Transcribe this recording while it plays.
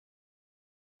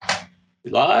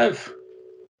Live?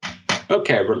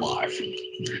 Okay, we're live.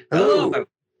 Hello.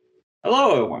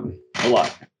 Hello, everyone. Hello.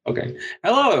 Okay.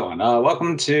 Hello, everyone.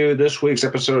 Welcome to this week's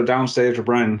episode of Downstage with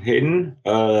Brian Hayden.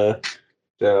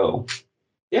 This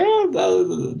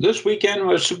weekend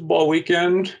was Super Bowl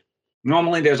weekend.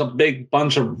 Normally, there's a big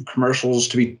bunch of commercials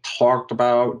to be talked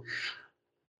about.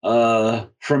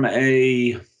 From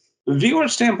a viewer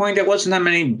standpoint, there wasn't that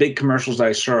many big commercials that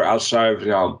I saw outside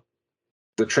of,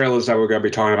 the trailers that we're going to be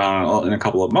talking about in a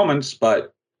couple of moments,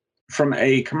 but from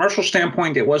a commercial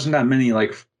standpoint, it wasn't that many.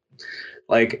 Like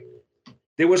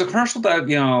there was a commercial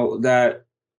that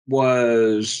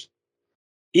was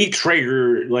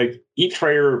E-Trader. Like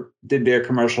E-Trader did their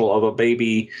commercial of a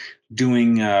baby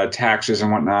doing taxes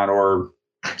and whatnot, or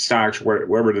stocks,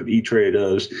 wherever the E-Trader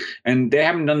does, and they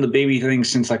haven't done the baby thing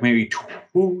since like maybe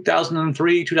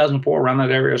 2003, 2004, around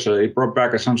that area. So they brought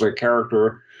back essentially a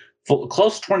character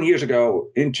close to 20 years ago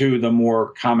into the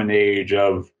more common age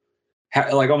of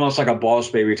like almost like a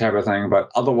Boss Baby type of thing. But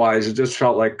otherwise, it just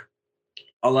felt like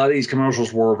a lot of these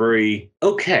commercials were very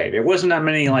okay. There wasn't that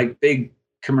many like big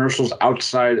commercials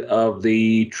outside of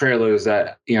the trailers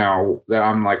that that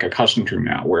I'm like accustomed to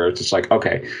now, where it's just like,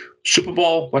 okay, Super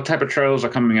Bowl, what type of trailers are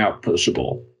coming out for the Super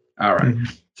Bowl? All right.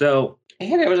 So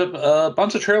yeah, there was a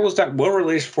bunch of trailers that were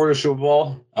released for the Super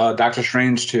Bowl. Doctor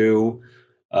Strange 2,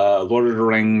 Lord of the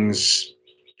Rings,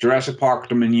 Jurassic Park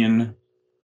Dominion,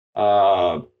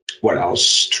 what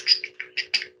else?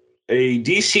 A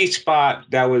DC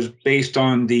spot that was based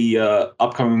on the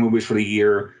upcoming movies for the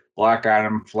year: Black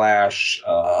Adam, Flash,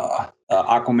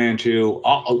 Aquaman 2,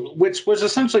 which was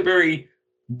essentially very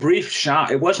brief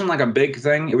shot. It wasn't like a big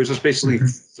thing. It was just basically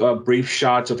brief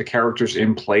shots of the characters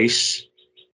in place.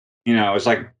 It's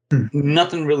like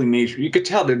nothing really major. You could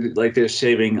tell that like they're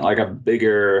saving like a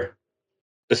bigger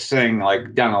thing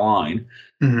like down the line.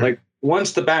 Like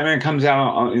once the Batman comes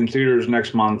out in theaters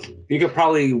next month, they'll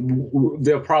probably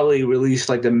release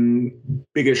like the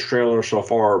biggest trailer so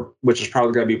far, which is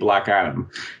probably going to be Black Adam.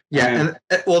 Yeah, and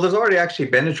there's already actually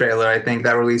been a trailer, I think,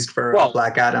 that released for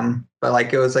Black Adam, but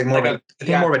like it was like more of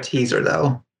a teaser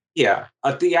though. Yeah,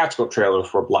 a theatrical trailer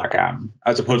for Black Adam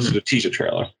as opposed to the teaser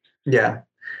trailer. Yeah.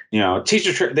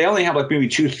 They only have like maybe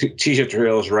 2 teaser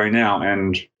trailers right now,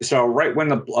 and so right when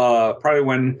probably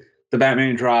when the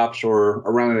Batman drops or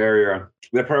around that area,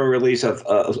 they'll probably release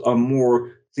a more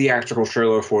theatrical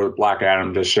trailer for Black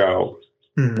Adam to show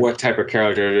what type of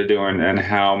character they're doing and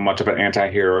how much of an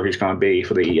anti-hero he's going to be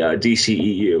for the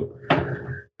DCEU.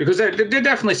 Because they're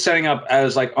definitely setting up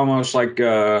as like almost like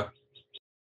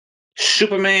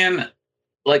Superman,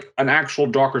 like an actual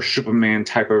darker Superman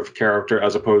type of character,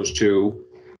 as opposed to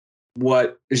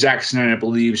what Zack Snyder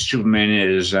believes Superman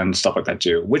is and stuff like that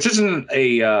too, which isn't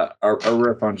a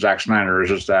riff on Zack Snyder.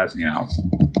 It's just that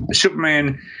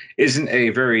Superman isn't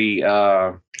a very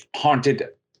haunted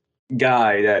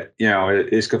guy that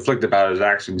is conflicted about his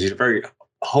actions. He's a very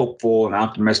hopeful and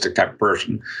optimistic type of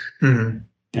person.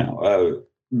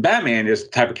 Batman is the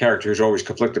type of character who's always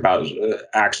conflicted about his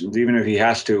actions, even if he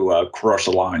has to cross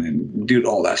the line and do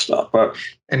all that stuff. But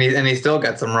and he still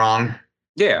gets them wrong.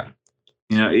 Yeah.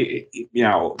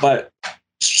 But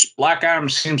Black Adam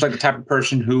seems like the type of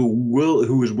person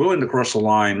who is willing to cross the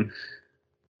line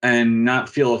and not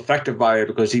feel affected by it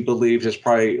because he believes it's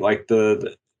probably like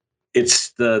the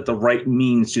right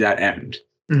means to that end.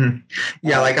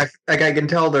 Yeah, I can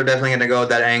tell they're definitely going to go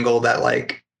that angle. That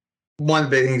like one of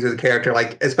the big things with the character,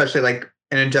 like especially like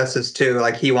in Injustice 2,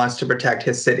 like he wants to protect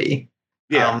his city.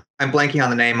 Yeah, I'm blanking on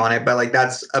the name on it, but like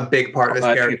that's a big part of his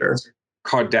character.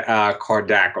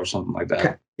 Kardak or something like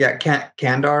that.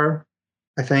 Kandar,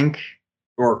 I think.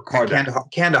 Or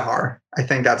Kandahar. I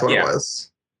think that's what it was.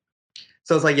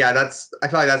 So it's like, I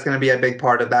feel like that's going to be a big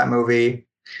part of that movie.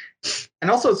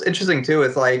 And also it's interesting too,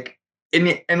 is like in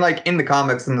the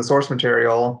comics and the source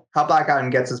material, how Black Adam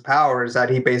gets his power is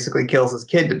that he basically kills his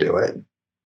kid to do it.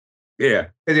 Yeah.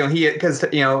 Because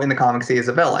in the comics he is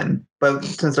a villain. But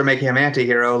since they're making him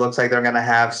anti-hero, it looks like they're going to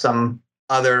have some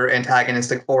other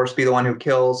antagonistic force be the one who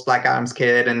kills Black Adam's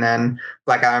kid, and then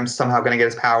Black Adam's somehow going to get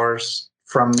his powers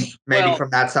from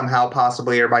that somehow,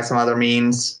 possibly, or by some other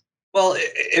means. Well,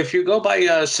 if you go by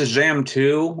Shazam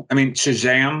 2,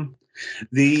 Shazam,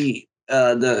 the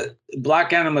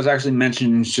Black Adam was actually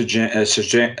mentioned in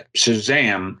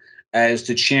Shazam as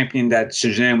the champion that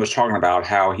Shazam was talking about,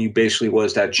 how he basically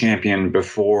was that champion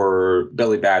before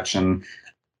Billy Batson,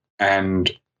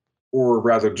 or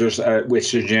rather just with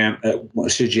Shazam.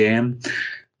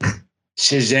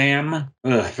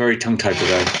 Very tongue-tied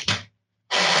today.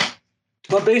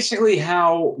 But basically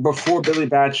how before Billy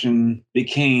Batson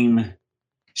became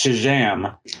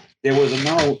Shazam, there was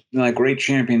another like great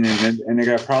champion, and they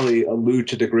got probably allude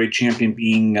to the great champion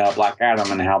being Black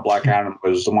Adam, and how Black Adam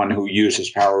was the one who used his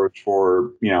powers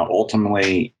for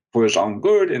ultimately for his own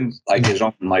good and like his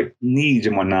own like needs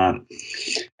and whatnot.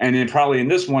 And then probably in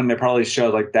this one, they probably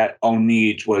showed like that own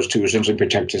needs was to essentially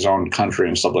protect his own country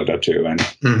and stuff like that too.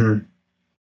 And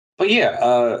but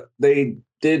yeah, they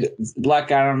did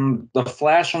Black Adam. The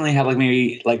Flash only had like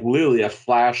maybe like literally a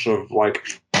flash of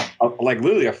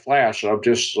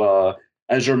just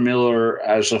Ezra Miller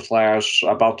as the Flash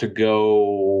about to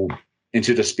go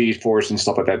into the Speed Force and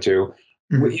stuff like that too.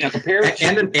 Compared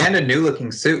and a new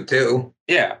looking suit too.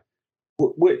 Yeah,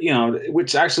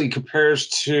 which actually compares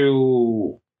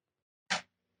to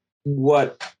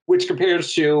sort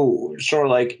of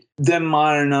like them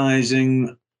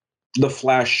modernizing the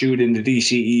Flash suit in the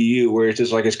DCEU, where it's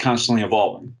just like it's constantly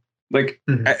evolving. Like,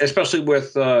 especially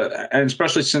with, and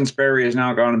especially since Barry is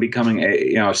now going to becoming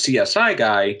a CSI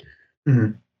guy,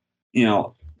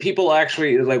 people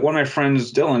actually like one of my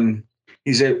friends, Dylan.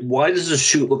 He said, "Why does the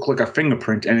suit look like a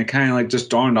fingerprint?" And it kind of like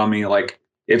just dawned on me, like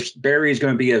if Barry is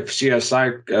going to be a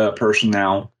CSI person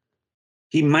now,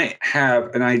 he might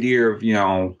have an idea of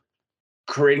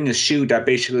creating a suit that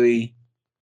basically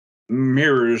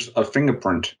mirrors a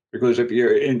fingerprint. Because if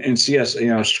you're in CS,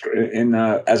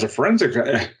 as a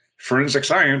forensic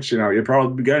science, you're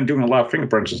probably doing a lot of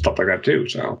fingerprints and stuff like that too.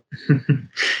 So,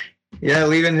 yeah,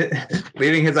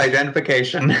 leaving his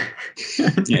identification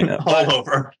all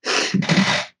over.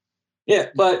 Yeah,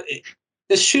 but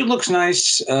the suit looks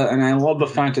nice, and I love the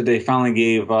fact that they finally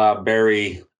gave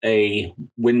Barry a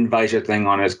wind visor thing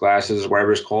on his glasses,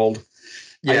 whatever it's called.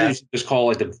 Yeah. I usually just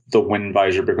call it the wind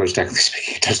visor because technically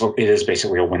speaking, it is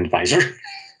basically a wind visor.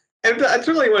 That's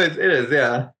really what it is,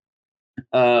 yeah.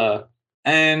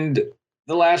 And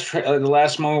the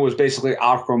last moment was basically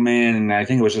Aquaman, and I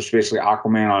think it was just basically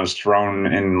Aquaman on his throne,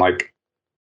 and like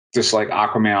just like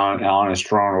Aquaman on his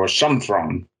throne or some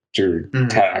throne to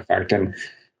that effect. And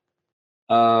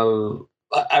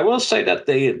I will say that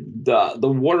the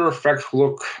water effects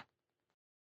look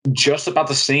just about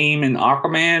the same in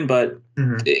Aquaman, but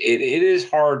it is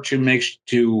hard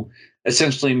to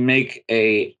essentially make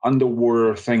a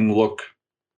underwater thing look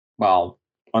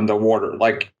underwater.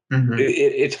 Like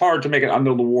it's hard to make an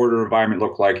underwater environment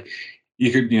look like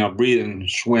you could breathe and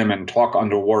swim and talk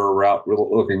underwater without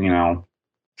looking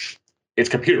it's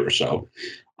computer. So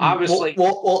obviously,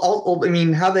 I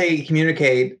mean, how they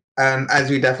communicate. As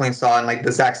we definitely saw in like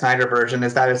the Zack Snyder version,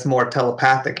 is that it's more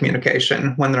telepathic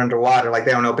communication when they're underwater. Like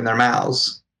they don't open their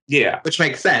mouths. Yeah, which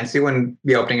makes sense. You wouldn't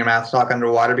be opening your mouth to talk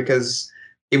underwater because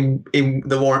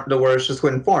the words just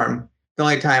wouldn't form. The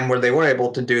only time where they were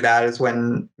able to do that is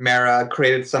when Mara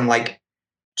created some like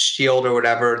shield or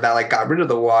whatever that like got rid of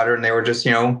the water, and they were just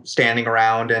standing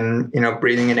around and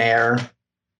breathing in air.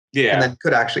 Yeah, and then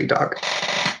could actually talk.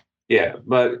 Yeah,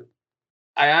 but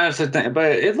I honestly think,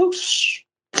 but it looks.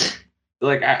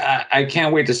 Like I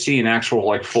can't wait to see an actual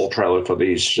like full trailer for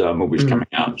these movies coming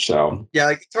out. So yeah,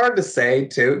 like it's hard to say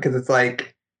too because it's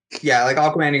like like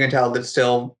Aquaman, you can tell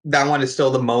that one is still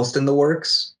the most in the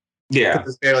works. Yeah,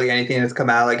 there's barely anything that's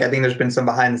come out. Like I think there's been some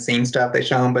behind the scenes stuff they've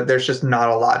shown, but there's just not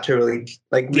a lot to really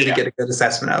get a good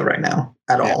assessment of right now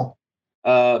at all.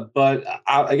 But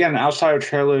again, outside of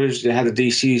trailers, they had the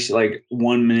DC's like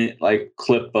 1 minute like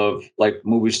clip of like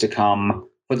movies to come,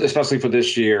 but especially for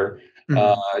this year.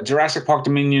 Jurassic Park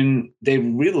Dominion, they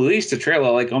released the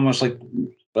trailer like almost like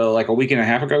a week and a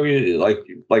half ago,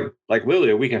 like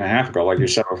literally a week and a half ago, like you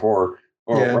said before,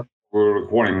 or we're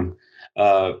recording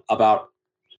about.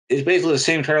 It's basically the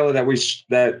same trailer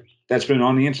that's been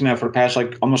on the internet for the past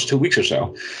like almost 2 weeks or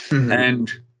so, and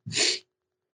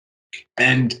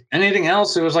anything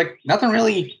else, it was like nothing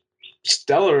really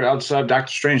stellar outside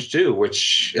Doctor Strange 2,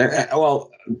 which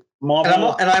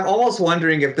Marvel. And I'm almost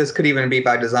wondering if this could even be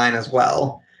by design as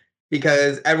well,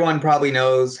 because everyone probably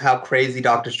knows how crazy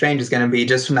Doctor Strange is going to be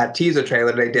just from that teaser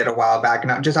trailer they did a while back,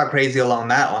 and just how crazy alone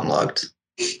that one looked.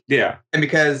 Yeah. And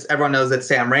because everyone knows it's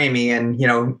Sam Raimi, and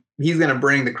he's going to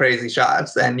bring the crazy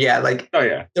shots, and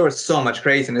there was so much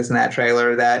craziness in that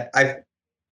trailer that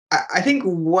I think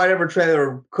whatever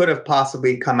trailer could have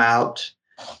possibly come out,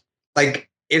 like.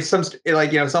 If someone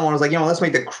was like, let's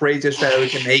make the craziest trailer we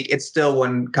can make, it still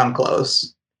wouldn't come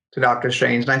close to Doctor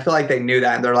Strange. And I feel like they knew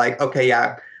that. And they're like, okay,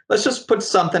 yeah, let's just put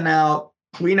something out.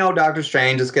 We know Doctor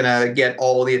Strange is going to get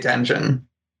all the attention.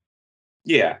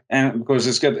 Yeah. And because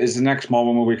it's the next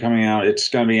Marvel movie coming out, it's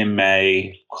going to be in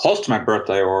May, close to my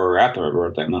birthday or after my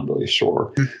birthday. I'm not really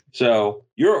sure. So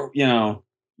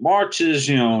March is,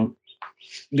 going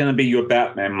to be your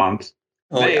Batman month.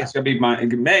 Oh May yeah. is gonna be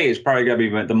May is probably gonna be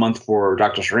the month for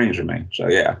Doctor Strange for me. So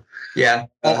yeah. Yeah.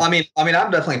 Well, I mean,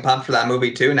 I'm definitely pumped for that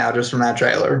movie too now, just from that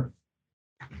trailer.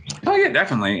 Oh yeah,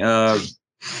 definitely.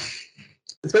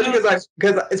 Especially because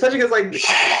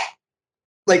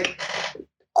like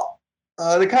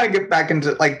they kind of get back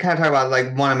into like kind of talk about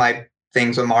like one of my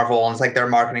things with Marvel, and it's like their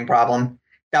marketing problem.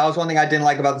 That was one thing I didn't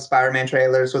like about the Spider-Man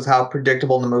trailers, was how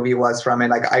predictable the movie was from it.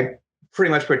 Like I pretty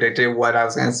much predicted what I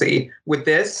was going to see. With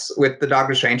the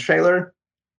Doctor Strange trailer,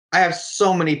 I have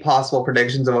so many possible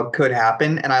predictions of what could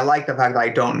happen, and I like the fact that I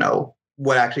don't know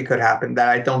what actually could happen. That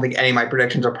I don't think any of my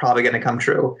predictions are probably going to come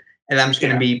true, and I'm just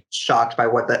going to be shocked by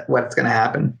what's going to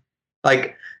happen.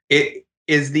 Like, it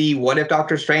is the what if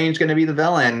Doctor Strange going to be the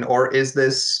villain, or is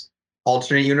this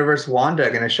alternate universe Wanda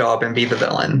going to show up and be the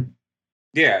villain?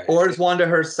 Yeah. Or is Wanda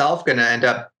herself going to end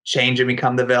up change and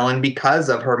become the villain because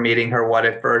of her meeting her what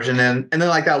if version? And then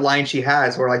like that line she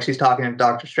has where like she's talking to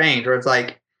Doctor Strange, where it's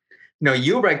like,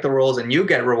 you break the rules and you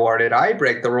get rewarded. I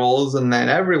break the rules and then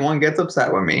everyone gets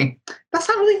upset with me. That's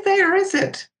not really fair, is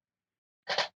it?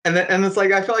 And it's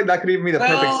like, I feel like that could even be the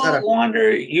perfect setup.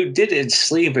 Wonder, you did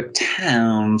enslave a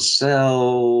town,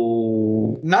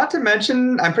 so not to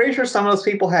mention, I'm pretty sure some of those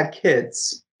people had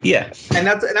kids. Yeah. And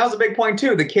that was a big point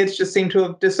too. The kids just seem to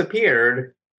have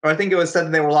disappeared. Or I think it was said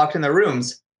that they were locked in their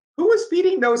rooms. Who was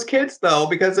feeding those kids though?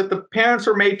 Because if the parents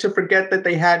were made to forget that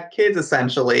they had kids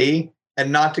essentially,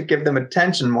 and not to give them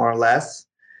attention, more or less.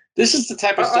 This is the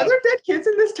type of stuff. Are there dead kids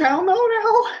in this town, though,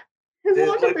 now? Is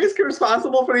Wanda basically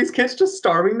responsible for these kids just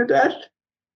starving to death?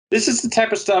 This is the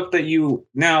type of stuff that you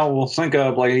now will think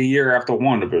of like a year after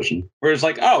WandaVision, where it's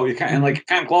like, oh, you kind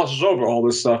of glosses over all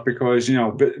this stuff because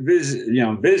Viz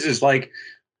is like,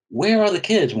 where are the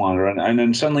kids, Wanda? And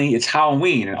then suddenly it's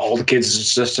Halloween, and all the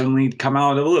kids just suddenly come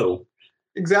out of the blue.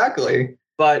 Exactly.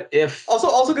 But if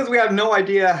also because we have no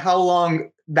idea how long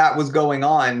that was going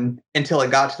on until it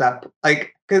got to that,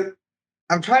 like, because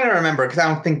I'm trying to remember, because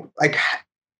I don't think, like,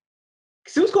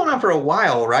 because it was going on for a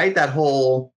while, right? That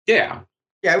whole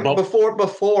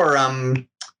before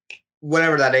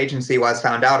whatever that agency was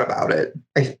found out about it.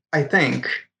 I think.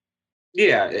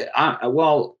 Yeah.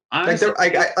 Honestly,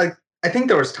 I think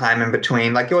there was time in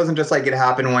between. Like, it wasn't just like it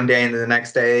happened one day and then the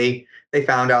next day they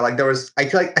found out. Like, there was. I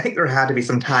think there had to be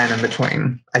some time in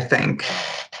between. I think.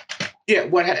 Yeah,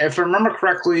 if I remember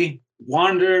correctly,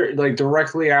 Wanda, like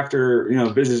directly after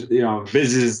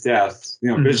Viz's death,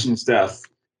 Vision's death,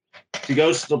 she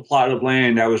goes to the plot of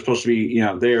land that was supposed to be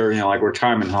their like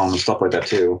retirement home and stuff like that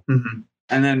too,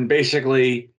 and then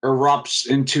basically erupts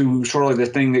into sort of like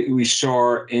the thing that we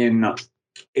saw in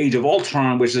Age of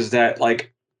Ultron, which is that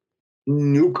like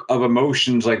nuke of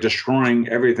emotions, like destroying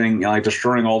everything, like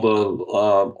destroying all the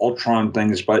Ultron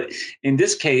things. But in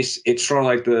this case, it's sort of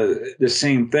like the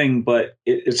same thing, but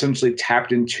it essentially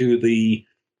tapped into the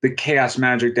chaos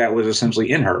magic that was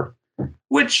essentially in her,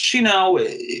 which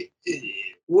it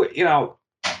would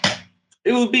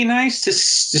be nice to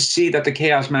see that the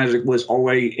chaos magic was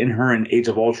already in her in Age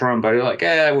of Ultron, but you're like,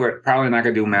 we're probably not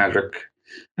gonna do magic.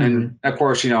 And of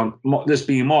course, this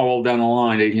being Marvel, down the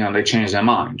line, they changed their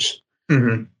minds.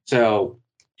 So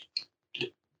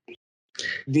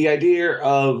the idea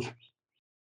of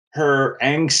her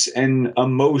angst and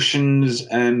emotions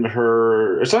and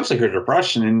essentially her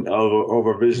depression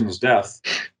over Vision's death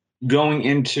going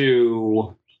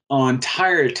into an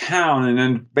entire town, and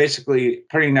then basically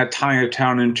putting that entire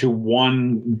town into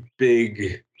one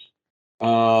big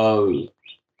bubble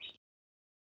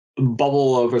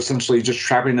of essentially just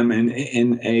trapping them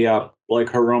in a like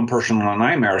her own personal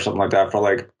nightmare or something like that for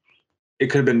like. It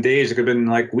could have been days. It could have been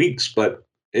like weeks, but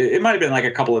it might have been like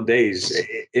a couple of days.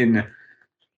 In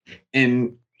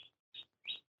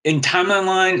timeline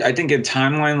line, I think in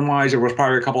timeline wise, it was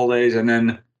probably a couple of days, and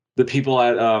then the people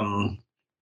at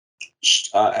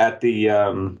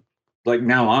the like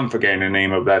now I'm forgetting the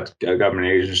name of that government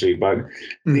agency, but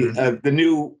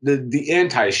the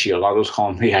anti-shield. I'll just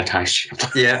call them the anti-shield.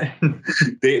 Yeah,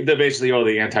 they're basically all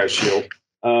the anti-shield.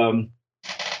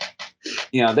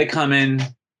 They come in.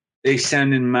 They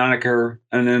send in Monica,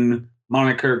 and then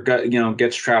Monica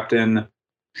gets trapped in,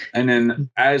 and then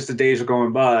as the days are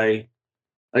going by,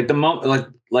 like the moment,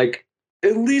 like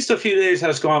at least a few days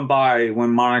has gone by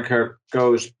when Monica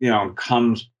comes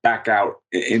back out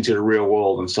into the real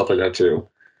world and stuff like that too.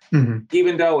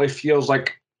 Even though it feels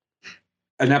like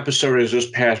an episode has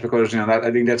just passed, because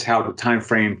I think that's how the time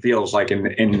frame feels like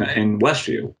in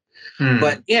Westview.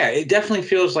 But yeah, it definitely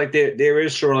feels like there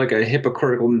is sort of like a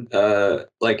hypocritical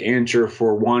like answer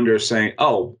for Wanda saying,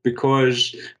 oh,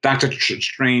 because Doctor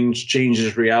Strange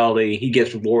changes reality, he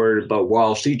gets rewarded, but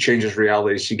while she changes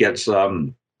reality, she gets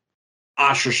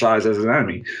ostracized as an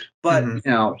enemy. But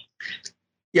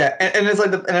yeah, and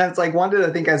it's like Wanda,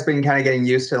 I think, has been kind of getting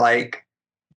used to like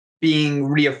being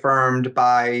reaffirmed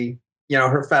by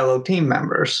her fellow team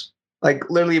members. Like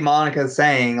literally, Monica's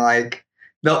saying like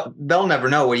they'll never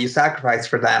know what you sacrificed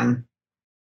for them.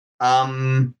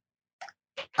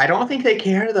 I don't think they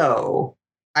care though.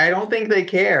 I don't think they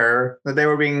care that they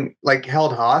were being like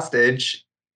held hostage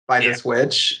by this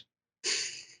witch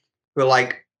who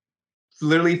like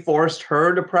literally forced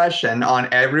her depression on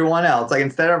everyone else. Like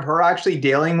instead of her actually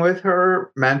dealing with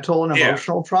her mental and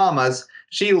emotional traumas,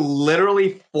 she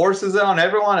literally forces it on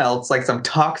everyone else like some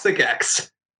toxic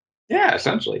ex. Yeah,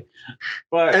 essentially.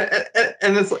 But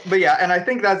and I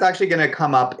think that's actually going to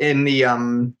come up in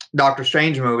the Doctor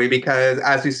Strange movie, because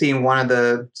as we see in one of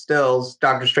the stills,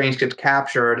 Doctor Strange gets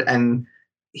captured and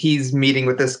he's meeting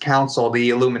with this council,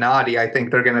 the Illuminati. I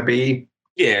think they're going to be.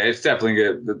 Yeah, it's definitely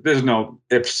good. There's no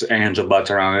ifs, ands, or buts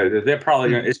around it. They're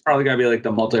probably it's probably gonna be like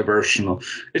the multiverse.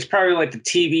 It's probably like the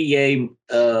TVA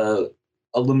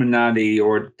Illuminati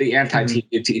or the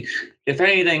anti-TVA. If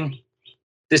anything,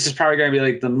 this is probably gonna be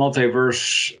like the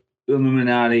multiverse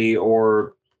Illuminati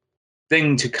or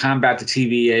thing to combat the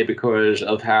TVA because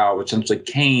of how essentially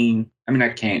Krang,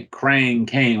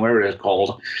 whatever it is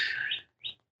called.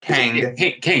 Kang,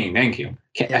 thank you.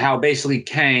 How basically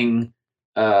Kang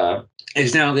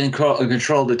is now in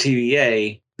control of the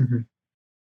TVA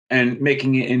and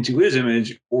making it into his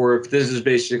image, or if this is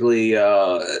basically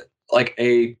like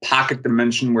a pocket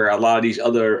dimension where a lot of these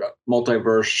other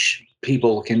multiverse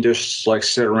people can just like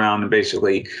sit around and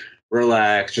basically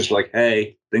relax, just like,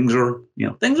 hey, things are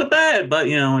bad, but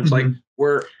it's like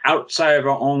we're outside of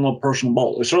our own little personal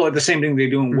bubble. It's sort of like the same thing they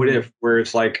do in What If, where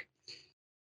it's like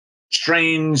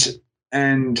Strange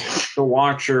and the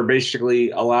Watcher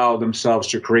basically allow themselves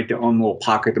to create their own little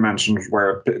pocket dimensions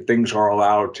where things are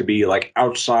allowed to be like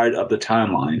outside of the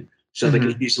timeline, so they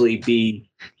can easily be,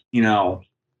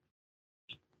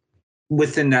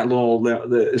 within that little.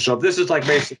 So this is like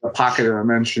basically a pocket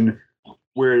dimension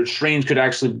where Strange could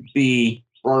actually be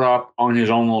brought up on his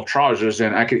own little trousers,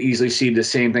 and I could easily see the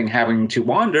same thing happening to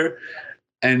Wanda,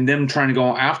 and them trying to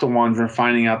go after Wanda and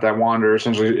finding out that Wanda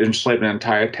essentially enslaved an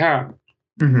entire town.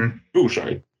 Oh,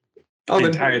 sorry. Oh, the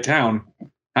entire town.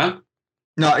 Huh?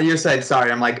 No, you said sorry.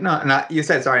 I'm like, no, not you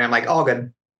said sorry. I'm like, all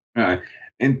good.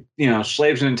 And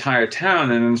slaves an entire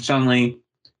town, and then suddenly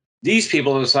these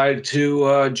people decide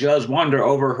to judge Wanda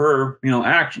over her,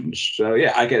 actions. So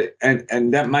yeah, I get it,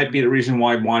 and that might be the reason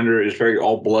why Wanda is very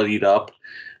all bloodied up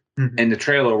in the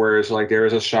trailer, where it's like there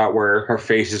is a shot where her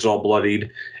face is all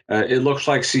bloodied. It looks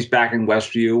like she's back in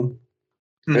Westview.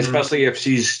 Especially if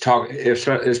she's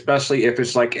especially if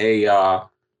it's like a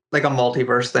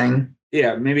multiverse thing.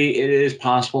 Yeah, maybe it is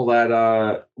possible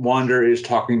that Wanda is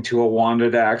talking to a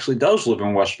Wanda that actually does live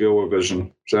in Westview with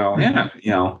Vision. So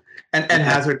and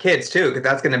has her kids too, because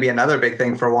that's going to be another big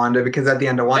thing for Wanda. Because at the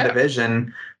end of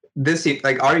WandaVision, this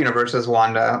like our universe is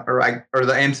Wanda, or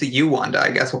the MCU Wanda,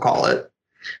 I guess we'll call it.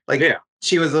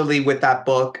 She was literally with that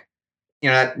book,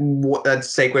 that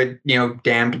sacred,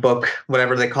 damned book,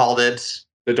 whatever they called it.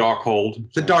 The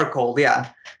Darkhold. The Darkhold,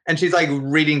 yeah. And she's like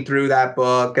reading through that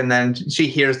book, and then she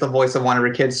hears the voice of one of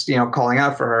her kids, calling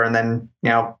out for her, and then,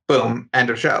 boom, end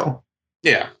of show.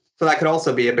 Yeah. So that could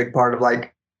also be a big part of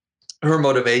like her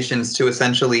motivations to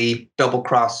essentially double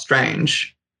cross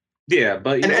Strange. Yeah,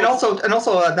 but and also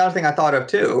another thing I thought of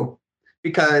too,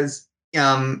 because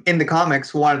in the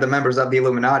comics, one of the members of the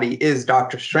Illuminati is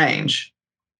Doctor Strange.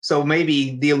 So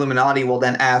maybe the Illuminati will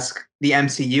then ask the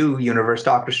MCU universe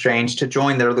Doctor Strange to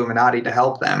join their Illuminati to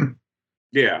help them.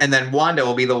 Yeah. And then Wanda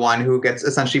will be the one who gets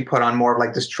essentially put on more of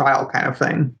like this trial kind of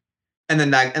thing. And then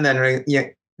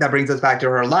that brings us back to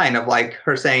her line of like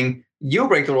her saying, you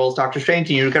break the rules, Doctor Strange,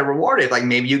 and you get rewarded. Like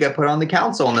maybe you get put on the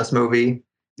council in this movie.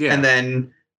 Yeah. And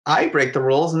then I break the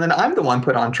rules and then I'm the one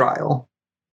put on trial.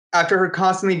 After her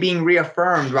constantly being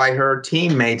reaffirmed by her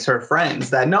teammates, her friends,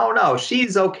 that no,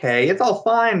 she's okay. It's all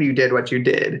fine. You did what you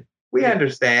did. We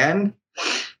understand.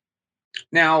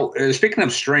 Now, speaking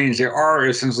of Strange, there are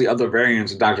essentially other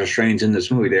variants of Doctor Strange in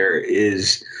this movie. There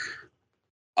is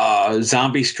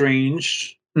Zombie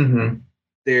Strange.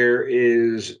 There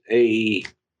is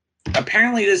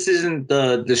apparently this isn't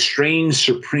the Strange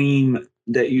Supreme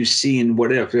that you see in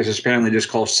What If. This is apparently just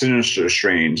called Sinister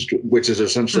Strange, which is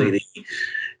essentially the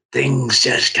things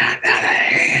just got out of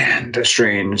hand.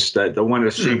 Strange, the one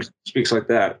that speaks like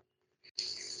that.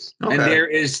 Okay. And there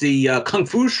is the Kung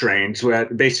Fu Strange, where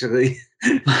basically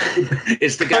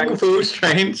it's the guy. Kung Fu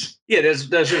Strange. Yeah,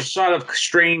 there's a sort of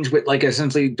Strange with like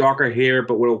essentially darker hair,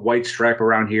 but with a white stripe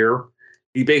around here.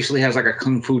 he basically has like a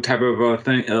kung fu type of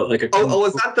thing, like a Oh,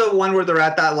 is that the one where they're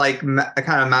at that like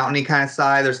kind of mountainy kind of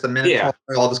side? There's the Minotaur,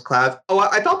 all this clouds. Oh,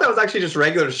 I thought that was actually just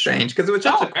regular Strange because it was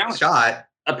just a quick shot.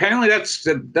 Apparently,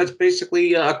 that's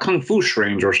basically a kung fu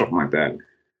Strange or something like that.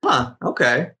 Huh.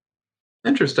 Okay.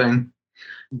 Interesting.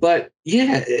 But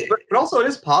yeah, but also it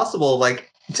is possible,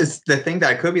 like, just the thing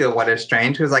that could be the What If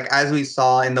Strange, because like as we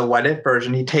saw in the What If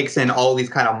version, he takes in all these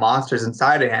kind of monsters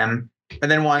inside of him, and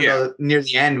then near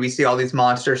the end, we see all these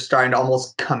monsters starting to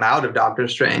almost come out of Doctor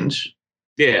Strange.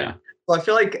 Yeah. Well, I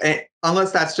feel like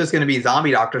unless that's just going to be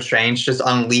zombie Doctor Strange, just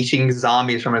unleashing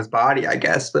zombies from his body, I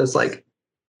guess. But it's like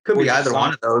could be either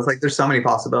one of those. Like there's so many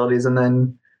possibilities,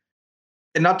 and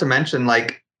not to mention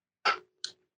like.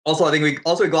 Also, I think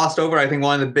we glossed over, I think,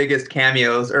 one of the biggest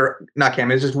cameos, or not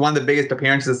cameos, just one of the biggest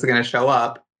appearances that's going to show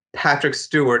up, Patrick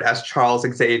Stewart as Charles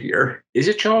Xavier. Is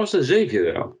it Charles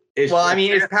Xavier, though? It's going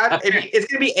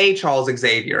to be a Charles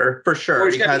Xavier, for sure,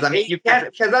 because you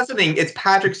can't, because that's the thing, it's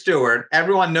Patrick Stewart.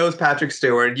 Everyone knows Patrick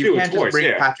Stewart. You can't just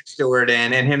bring Patrick Stewart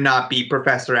in and him not be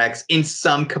Professor X in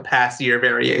some capacity or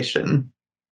variation.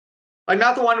 Like,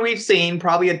 not the one we've seen,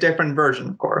 probably a different version,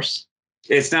 of course.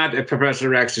 It's not a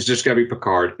Professor X. It's just got to be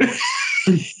Picard.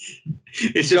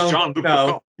 It's just Jean-Luc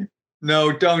Picard.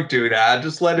 No, don't do that.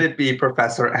 Just let it be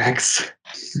Professor X.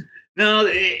 No,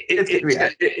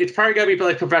 it's probably got to be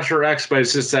like Professor X, but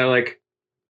it's just that like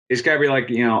it's got to be like,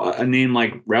 you know, a name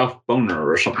like Ralph Boner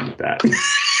or something like that.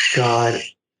 God,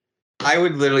 I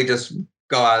would literally just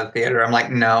go out of the theater. I'm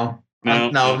like, no.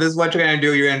 If this is what you're going to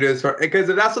do, you're going to do this because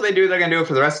if that's what they do, they're going to do it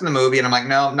for the rest of the movie. And I'm like,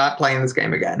 no, I'm not playing this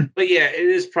game again. But yeah, it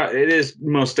is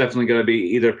most definitely going to be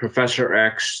either Professor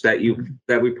X that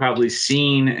we've probably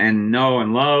seen and know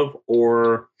and love,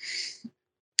 or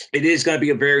it is going to be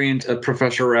a variant of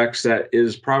Professor X that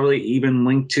is probably even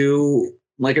linked to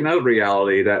like another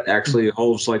reality that actually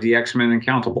holds like the X-Men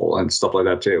accountable and stuff like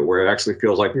that too, where it actually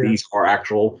feels like these are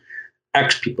actual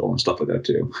X people and stuff like that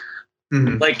too.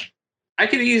 Mm-hmm. Like, I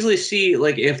could easily see,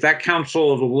 like, if that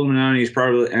Council of Illuminati is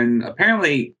probably, and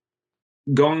apparently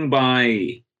going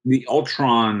by the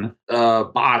Ultron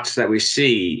bots that we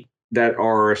see that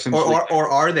are essentially... Or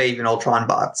are they even Ultron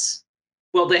bots?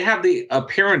 Well, they have the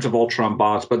appearance of Ultron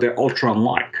bots, but they're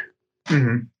Ultron-like.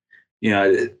 Mm-hmm. You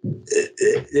know,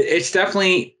 it's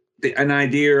definitely an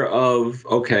idea of,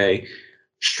 okay,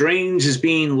 Strange is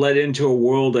being led into a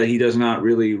world that he does not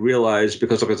really realize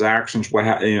because of his actions,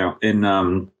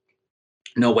 in...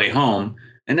 No Way Home.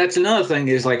 And that's another thing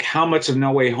is like how much of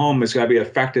No Way Home is going to be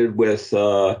affected with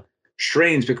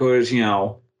Strange, because, you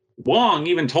know, Wong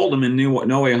even told him in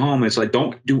No Way Home, it's like,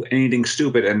 don't do anything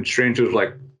stupid. And Strange was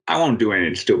like, I won't do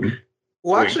anything stupid.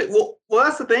 Well, actually, well,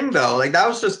 that's the thing, though. Like, that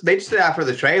was just, they just did that for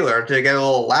the trailer to get a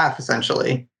little laugh,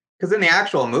 essentially. Because in the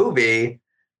actual movie,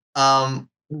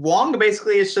 Wong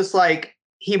basically is just like,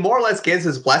 he more or less gives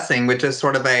his blessing, which is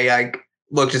sort of a, like,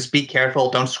 look, just be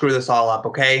careful. Don't screw this all up,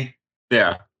 okay?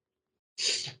 Yeah.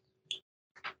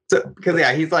 So,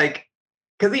 because he's like,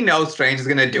 because he knows Strange is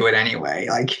gonna do it anyway.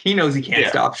 Like he knows he can't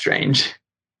stop Strange.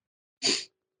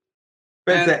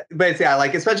 But it's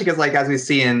like especially because like as we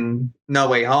see in No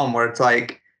Way Home, where it's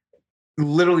like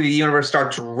literally the universe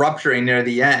starts rupturing near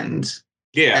the end.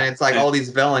 Yeah, and it's like all these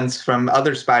villains from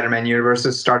other Spider-Man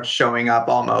universes start showing up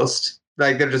almost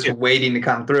like they're just waiting to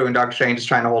come through, and Doctor Strange is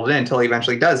trying to hold it in until he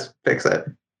eventually does fix it.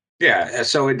 Yeah,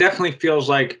 so it definitely feels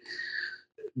like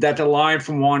that the line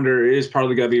from Wanda is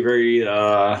probably going to be very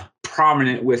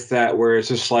prominent with that, where it's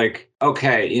just like,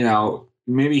 okay, you know,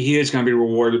 maybe he is going to be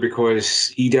rewarded because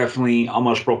he definitely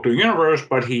almost broke the universe,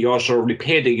 but he also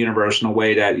repaid the universe in a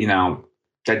way that, you know,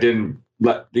 that didn't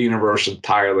let the universe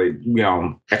entirely, you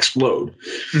know, explode.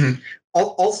 Mm-hmm.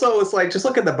 Also, it's like, just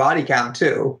look at the body count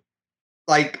too.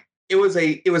 Like, it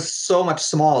was so much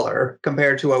smaller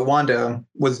compared to what Wanda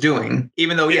was doing,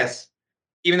 even though, yes,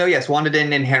 Wanda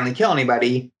didn't inherently kill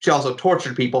anybody, she also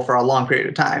tortured people for a long period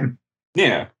of time.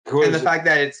 Yeah. And the fact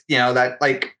that it's, you know, that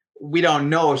like we don't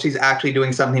know if she's actually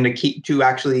doing something to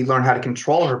actually learn how to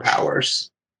control her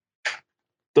powers.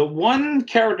 The one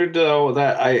character, though,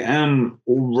 that I am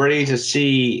ready to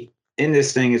see in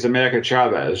this thing is America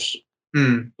Chavez.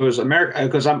 Because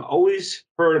I'm always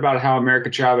heard about how America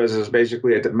Chavez is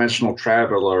basically a dimensional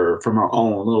traveler from her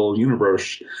own little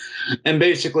universe. And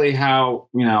basically how,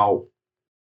 you know,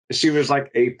 she was like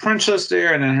a princess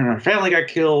there, and then her family got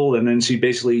killed, and then she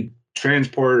basically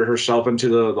transported herself into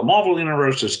the Marvel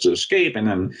universe just to escape. And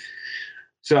then,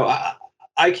 so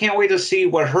I can't wait to see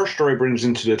what her story brings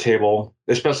into the table,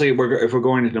 especially if we're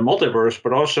going into the multiverse.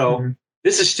 But also,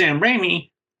 this is Sam Raimi.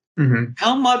 Mm-hmm.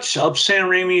 How much of Sam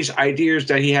Raimi's ideas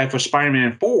that he had for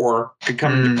Spider-Man 4 could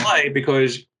come into play?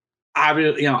 Because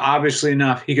obviously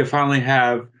enough, he could finally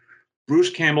have Bruce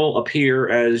Campbell appear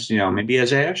as, maybe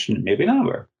as Ash and maybe not.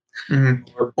 Or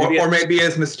maybe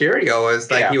as Mysterio, as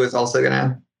like he was also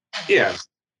gonna. Yeah,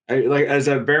 like as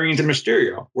a variant of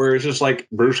Mysterio, where it's just like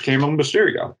Bruce Campbell and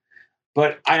Mysterio.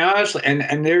 But I honestly,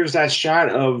 and there's that shot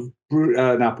of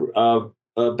Benedict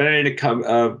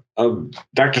of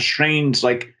Doctor Strange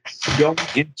like going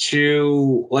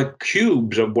into like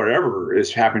cubes of whatever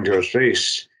is happening to his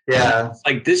face. Yeah,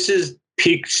 like this is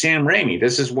peak Sam Raimi.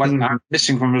 This is what I'm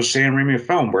missing from a Sam Raimi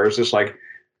film, where it's just like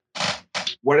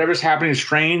whatever's happening to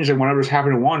Strange and whatever's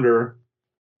happening to Wanda,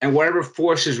 and whatever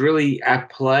force is really at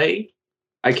play.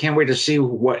 I can't wait to see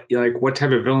what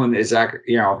type of villain is that.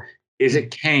 Is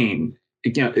it Kane?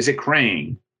 Is it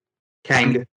Krang?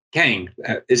 Kang. Kang.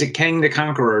 Is it Kang the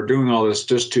Conqueror doing all this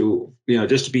just to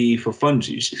be for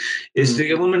funsies? Is the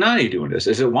Illuminati doing this?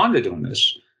 Is it Wanda doing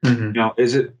this?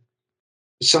 Is it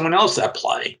someone else at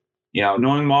play?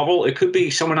 Knowing Marvel, it could be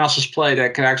someone else's play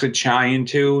that could actually tie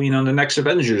into, the next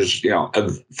Avengers, a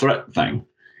threat thing.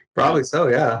 Probably so,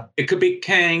 yeah. It could be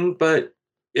Kang, but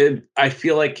I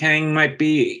feel like Kang might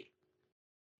be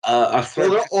a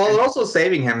threat. Well, they're also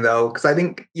saving him though, because I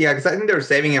think they're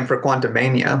saving him for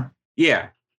Quantumania. Yeah,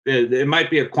 it might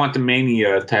be a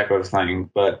Quantumania type of thing,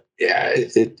 but yeah,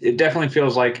 it definitely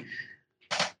feels like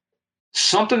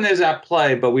something is at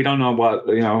play, but we don't know what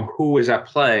who is at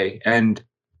play, and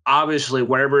obviously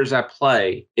whatever is at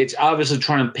play, it's obviously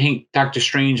trying to paint Doctor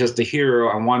Strange as the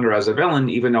hero and Wanda as a villain,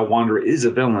 even though Wanda is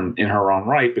a villain in her own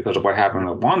right because of what happened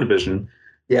with WandaVision.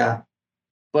 Yeah.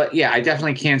 But yeah, I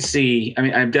definitely can't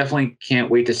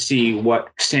wait to see what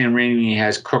Sam Raimi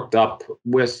has cooked up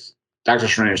with Doctor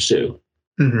Strange too.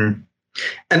 And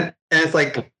it's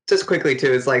like, just quickly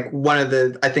too, it's like one of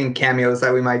the, I think, cameos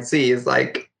that we might see is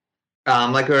like we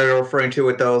were referring to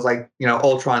with those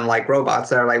Ultron-like robots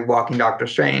that are like walking Doctor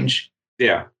Strange.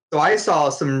 Yeah. So I saw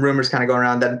some rumors kind of going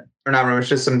around that, or not rumors,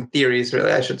 just some theories,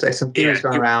 really, I should say, some theories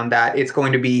going around that it's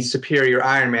going to be Superior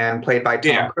Iron Man played by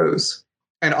Tom Cruise.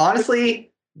 And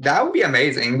honestly, that would be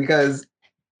amazing because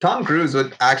Tom Cruise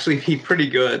would actually be pretty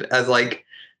good as like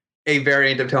a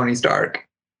variant of Tony Stark.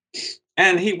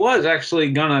 And he was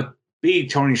actually gonna be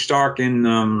Tony Stark in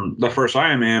the first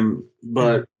Iron Man,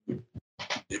 but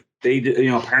they,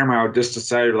 Paramount just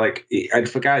decided, like, I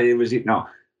forgot it was,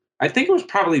 I think it was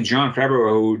probably Jon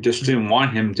Favreau who just didn't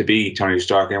want him to be Tony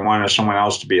Stark and wanted someone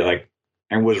else to be like,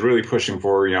 and was really pushing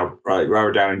for,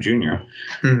 Robert Downey Jr.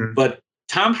 But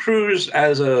Tom Cruise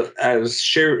as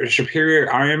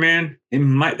Superior Iron Man,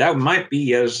 that might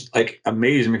be as like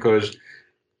amazing because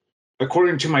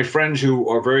according to my friends who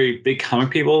are very big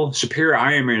comic people, Superior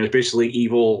Iron Man is basically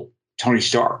evil Tony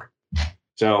Stark.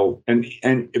 So, and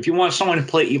if you want someone to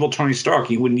play evil Tony Stark,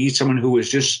 you would need someone who is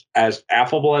just as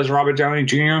affable as Robert Downey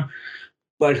Jr.,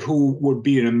 but who would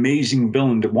be an amazing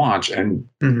villain to watch. And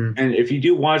and if you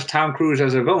do watch Tom Cruise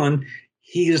as a villain,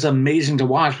 he is amazing to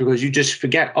watch because you just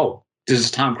forget, oh, this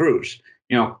is Tom Cruise.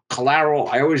 Collateral,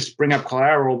 I always bring up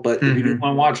Collateral, but if you do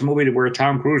want to watch a movie where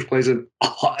Tom Cruise plays an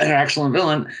excellent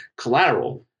villain,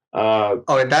 Collateral.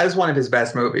 That is one of his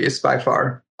best movies by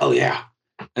far. Oh, yeah.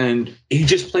 And he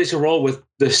just plays a role with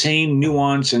the same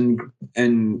nuance and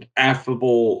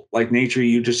affable like nature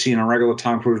you just see in a regular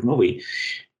Tom Cruise movie,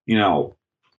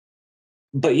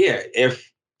 But yeah,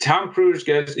 if Tom Cruise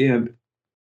gets, in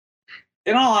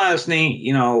all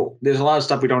honesty, there's a lot of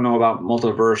stuff we don't know about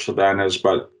Multiverse of Madness,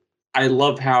 but I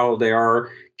love how they are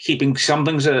keeping some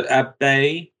things at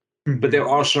bay, but they're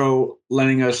also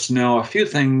letting us know a few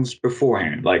things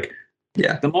beforehand. Like,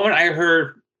 the moment I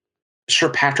heard Sir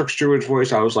Patrick Stewart's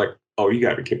voice, I was like, "Oh, you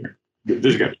got to be kidding me!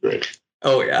 This is gonna be great."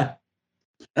 Oh yeah,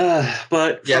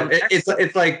 but yeah,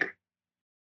 it's like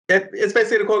it's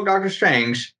basically to quote Doctor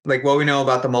Strange, like what we know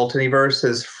about the multiverse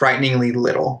is frighteningly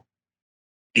little.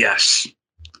 Yes,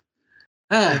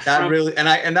 that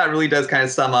really does kind of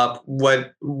sum up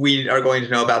what we are going to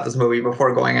know about this movie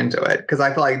before going into it, because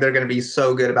I feel like they're going to be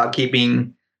so good about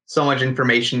keeping so much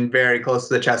information very close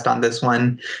to the chest on this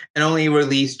one, and only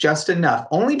release just enough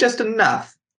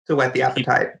to whet the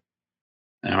appetite.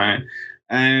 All right,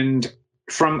 and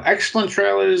from excellent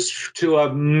trailers to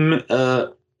a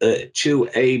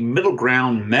middle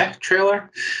ground meh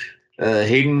trailer.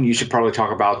 Hayden, you should probably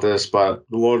talk about this, but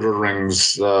The Lord of the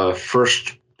Rings,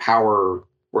 first power,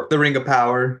 the Ring of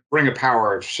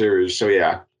Power series. So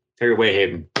yeah, take it away,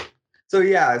 Hayden.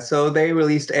 So they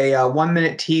released a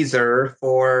 1-minute teaser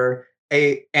for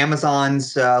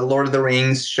Amazon's Lord of the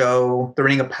Rings show, The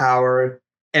Ring of Power,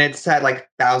 and it's set like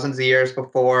thousands of years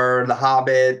before The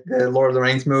Hobbit, the Lord of the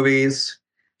Rings movies,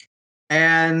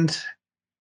 and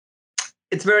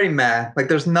it's very meh. Like,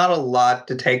 there's not a lot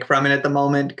to take from it at the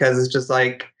moment because it's just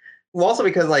like, well, also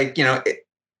because like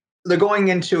they're going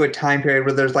into a time period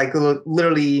where there's like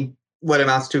literally what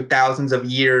amounts to thousands of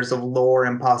years of lore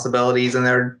and possibilities, and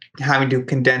they're having to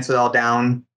condense it all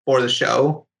down for the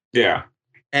show. Yeah.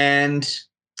 And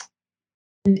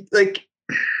like,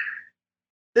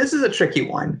 this is a tricky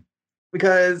one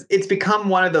because it's become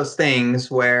one of those things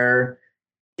where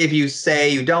if you say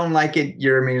you don't like it,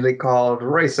 you're immediately called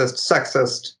racist,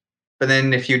 sexist. But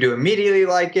then if you do immediately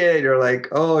like it, you're like,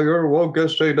 oh, you're woke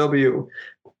SJW.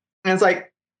 And it's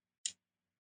like,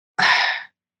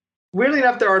 weirdly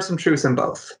enough, there are some truths in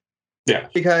both. Yeah.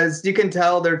 Because you can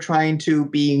tell they're trying to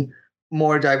be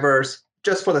more diverse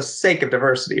just for the sake of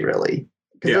diversity, really.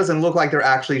 Because it doesn't look like they're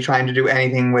actually trying to do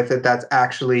anything with it that's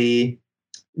actually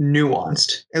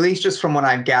nuanced, at least just from what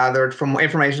I've gathered from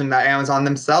information that Amazon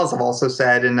themselves have also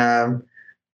said in I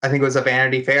think it was a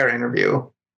Vanity Fair interview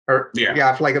for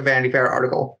like a Vanity Fair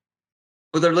article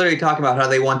where they're literally talking about how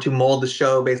they want to mold the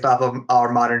show based off of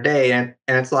our modern day, and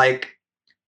it's like,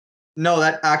 no,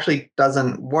 that actually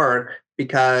doesn't work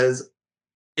because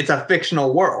it's a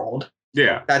fictional world.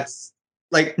 Yeah. That's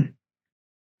like,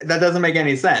 that doesn't make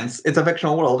any sense. It's a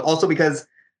fictional world. Also because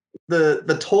the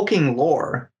Tolkien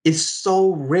lore is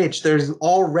so rich. There's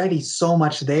already so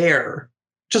much there.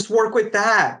 Just work with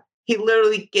that. He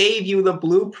literally gave you the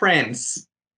blueprints.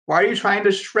 Why are you trying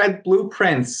to shred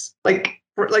blueprints? Like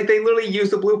they literally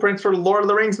used the blueprints for Lord of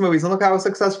the Rings movies, and look how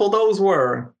successful those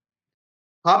were.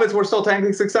 Hobbits were still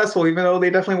technically successful, even though they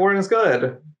definitely weren't as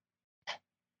good.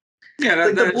 Yeah,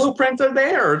 the blueprints are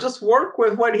there. Just work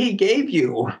with what he gave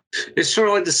you. It's sort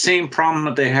of like the same problem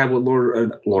that they had with Lord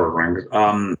of the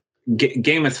Rings,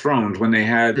 Game of Thrones, when they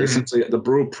had essentially the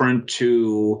blueprint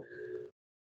to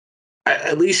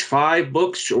at least 5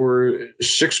 books or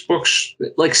 6 books,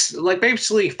 like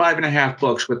basically 5.5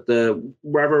 books with the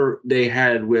whatever they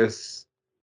had with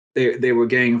they were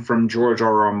getting from George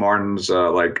R.R. Martin's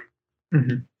like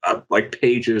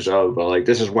pages of like,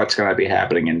 this is what's going to be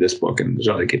happening in this book, and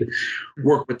so they could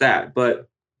work with that. But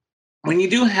when you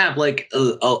do have like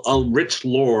a rich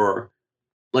lore,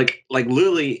 like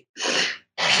literally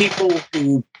people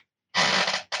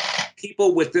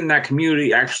within that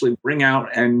community actually bring out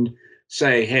and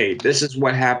say, hey, this is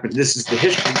what happened. This is the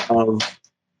history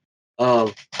of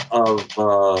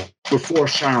before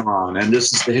Shannara, and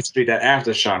this is the history that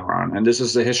after Shannara, and this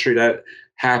is the history that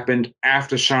happened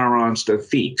after Shannara's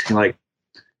defeat. Like,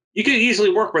 you could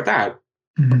easily work with that,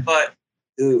 but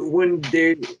when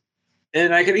they,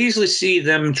 and I could easily see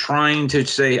them trying to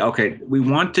say, okay, we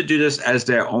want to do this as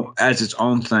its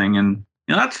own thing, and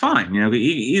that's fine. You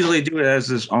easily do it as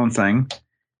its own thing.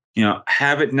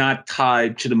 Have it not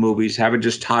tied to the movies, have it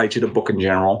just tied to the book in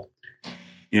general.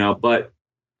 But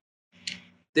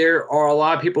there are a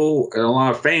lot of people and a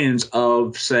lot of fans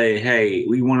of say, hey,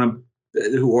 we want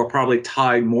to, who are probably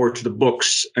tied more to the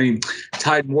books. I mean,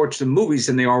 tied more to the movies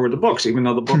than they are with the books, even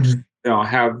though the books,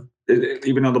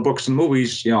 even though the books and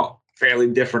movies, fairly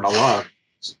different a lot.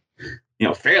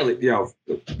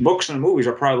 Books and movies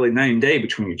are probably night and day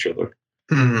between each other.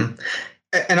 Mm-hmm.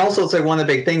 And also, it's like one of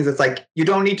the big things. It's like, you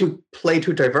don't need to play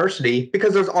to diversity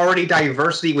because there's already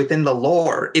diversity within the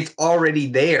lore. It's already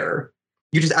there.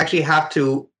 You just actually have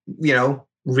to,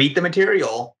 read the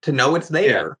material to know it's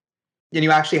there. Yeah. And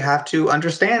you actually have to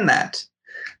understand that.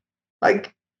 And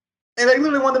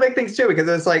literally one of the big things too, because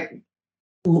it's like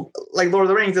Lord of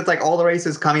the Rings, it's like all the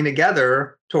races coming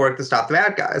together to work to stop the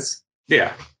bad guys.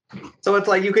 Yeah. So it's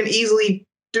like you can easily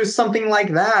do something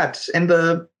like that in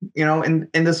the, in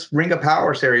this Ring of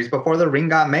Power series before the ring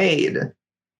got made.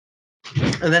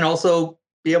 And then also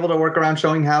be able to work around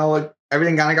showing how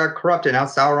everything kind of got corrupted. How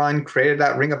Sauron created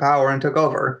that Ring of Power and took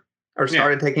over, or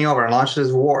started taking over and launched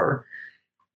his war.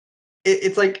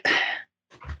 It's like,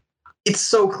 it's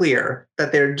so clear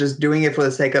that they're just doing it for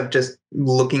the sake of just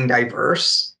looking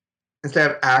diverse instead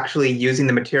of actually using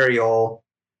the material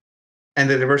and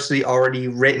the diversity already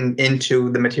written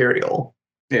into the material.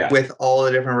 Yeah. With all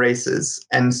the different races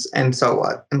and so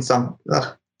what, and some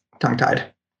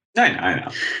tongue-tied. I know.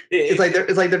 It's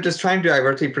like they're just trying to do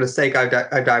diversity for the sake of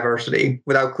diversity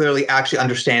without clearly actually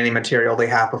understanding material they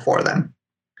have before them.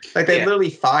 Like they literally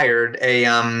fired a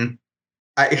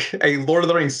Lord of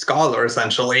the Rings scholar,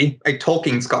 essentially a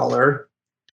Tolkien scholar,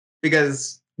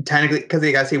 because I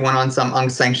guess he went on some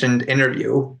unsanctioned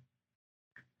interview.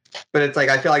 But it's like,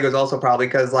 I feel like it was also probably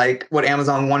because like what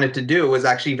Amazon wanted to do was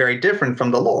actually very different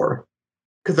from the lore.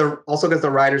 Because the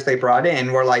writers they brought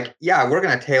in were like, yeah, we're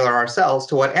going to tailor ourselves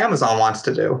to what Amazon wants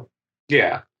to do.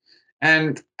 Yeah.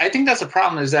 And I think that's the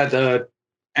problem, is that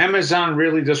Amazon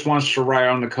really just wants to ride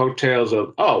on the coattails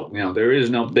of, there is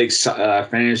no big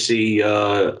fantasy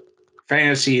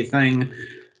thing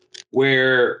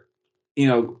where,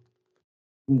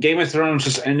 Game of Thrones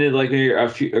just ended like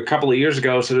a couple of years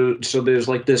ago. So there's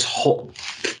like this whole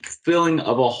filling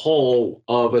of a hole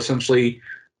of essentially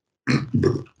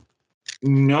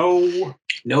no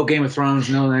Game of Thrones,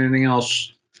 no anything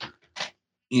else.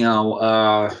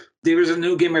 There was a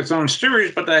new Game of Thrones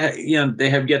series, but they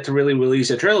have yet to really release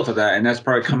a trailer for that, and that's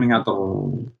probably coming out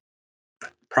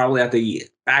probably at the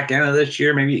back end of this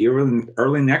year, maybe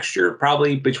early next year,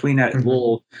 probably between that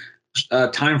little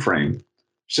time frame.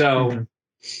 So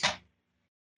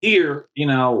here,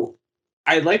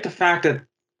 I like the fact that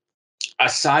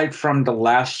aside from the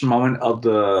last moment of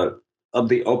the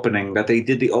opening, that they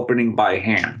did the opening by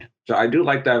hand. So I do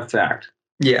like that fact.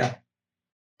 Yeah.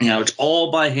 It's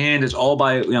all by hand. It's all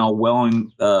by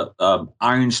Welling,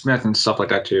 Ironsmith and stuff like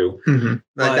that too. Mm-hmm.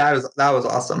 But, that was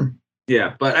awesome.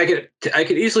 Yeah, but I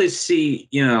could easily see,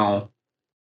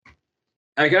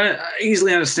 I can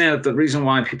easily understand that the reason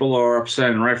why people are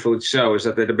upset, and rightfully so, is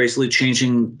that they're basically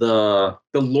changing the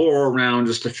lore around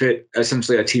just to fit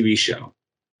essentially a TV show.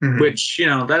 Mm-hmm. Which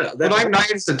that's not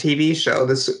just a TV show.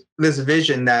 This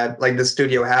vision that like the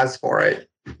studio has for it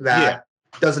that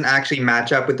doesn't actually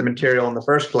match up with the material in the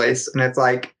first place, and it's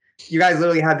like you guys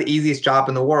literally have the easiest job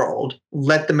in the world.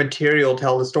 Let the material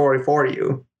tell the story for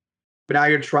you, but now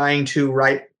you're trying to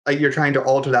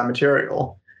alter that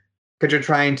material because you're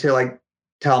trying to like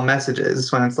tell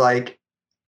messages when it's like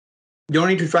you don't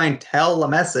need to try and tell a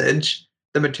message.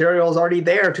 The material is already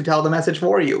there to tell the message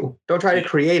for you. Don't try to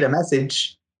create a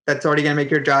message that's already going to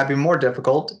make your job even more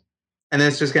difficult, and then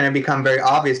it's just going to become very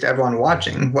obvious to everyone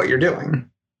watching what you're doing.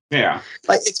 Yeah,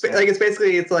 it's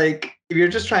basically if you're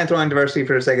just trying to throw in diversity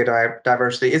for the sake of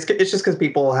diversity, it's just because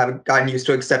people have gotten used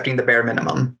to accepting the bare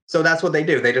minimum. So that's what they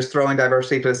do. They just throw in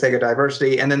diversity for the sake of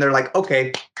diversity, and then they're like,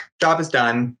 okay, job is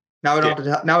done. Now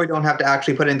we don't have to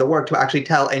actually put in the work to actually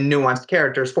tell a nuanced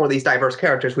characters for these diverse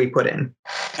characters we put in.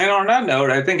 And on that note,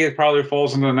 I think it probably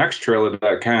falls into the next trailer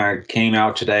that kind of came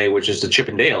out today, which is the Chip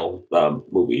and Dale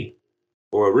movie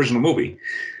or original movie.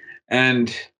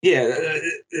 And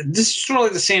this is sort of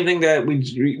like the same thing that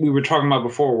we were talking about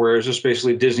before, where it's just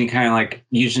basically Disney kind of like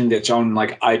using its own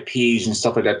like IPs and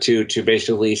stuff like that too, to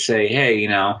basically say, hey,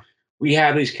 we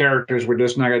have these characters. We're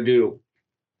not going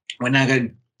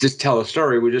to just tell a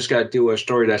story. We just got to do a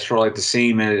story that's sort of like the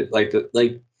same as like this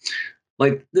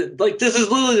is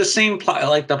literally the same plot,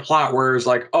 like the plot where it's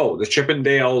like, oh, the Chip and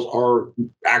Dales are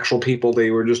actual people.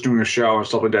 They were just doing a show and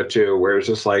stuff like that too, where it's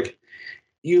just like,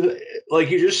 you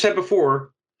just said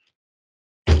before,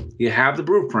 you have the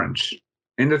blueprints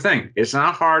in the thing. It's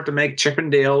not hard to make Chip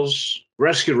and Dale's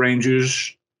Rescue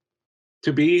Rangers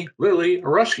to be literally a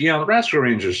rescue. The Rescue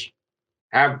Rangers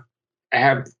have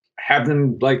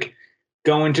them like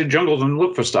go into jungles and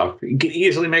look for stuff. You can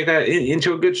easily make that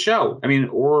into a good show. I mean,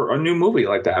 or a new movie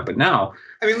like that. But now,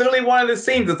 I mean, literally one of the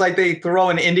scenes, it's like they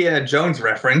throw an Indiana Jones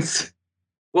reference.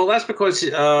 Well, that's because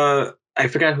I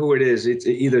forgot who it is. It's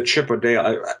either Chip or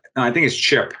Dale. I think it's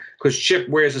Chip, because Chip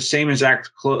wears the same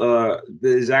exact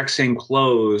same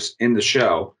clothes in the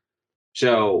show.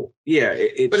 So yeah,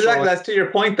 but exactly, that's to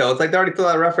your point though. It's like they already threw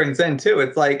that reference in too.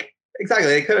 It's like exactly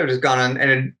they could have just gone on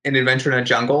an adventure in a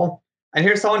jungle, and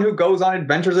here's someone who goes on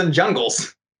adventures in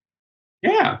jungles.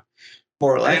 Yeah,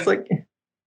 more or less.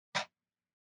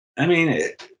 I mean,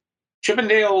 Chip and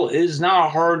Dale is not a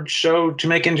hard show to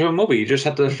make into a movie. You just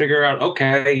have to figure out,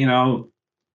 okay,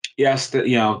 yes,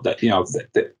 they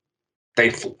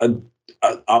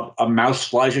a mouse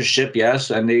flies a ship, yes,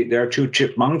 and there are two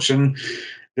chipmunks, and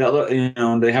the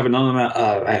other, they have another.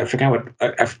 I forgot what.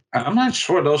 I'm not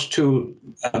sure those two,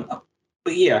 but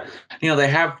yeah, they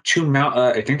have two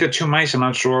I think they're two mice. I'm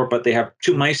not sure, but they have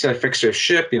two mice that fix their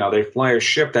ship. They fly a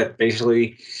ship that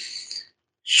basically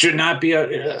should not be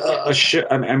a ship.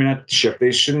 I mean, not a ship.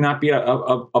 They should not be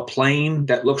a plane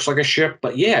that looks like a ship.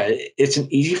 But yeah, it's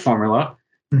an easy formula.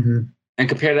 Mm-hmm. And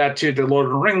compare that to the Lord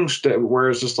of the Rings, where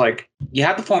it's just like you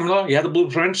have the formula, you have the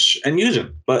blueprints, and use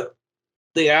them. But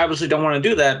they obviously don't want to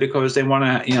do that because they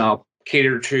want to,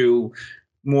 cater to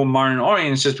more modern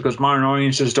audiences, because modern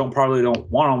audiences probably don't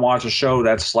want to watch a show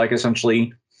that's like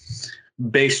essentially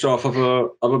based off of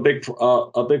a big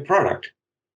product.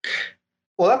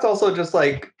 Well, that's also just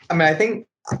like, I think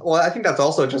that's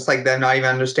also just like them not even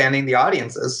understanding the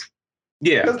audiences.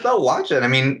 Yeah. Because they'll watch it. I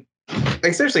mean,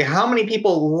 like seriously, how many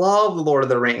people love Lord of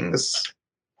the Rings?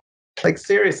 Like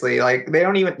seriously, like they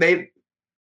don't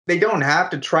have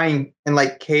to try and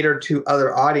like cater to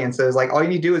other audiences. Like all you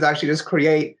need to do is actually just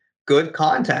create good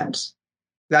content.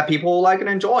 that people will like and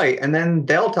enjoy. And then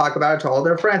they'll talk about it to all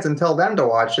their friends and tell them to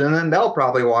watch it. And then they'll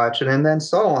probably watch it. And then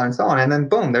so on and so on. And then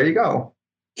boom, there you go.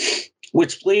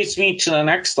 Which leads me to the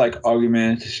next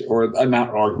argument, or not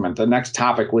argument, the next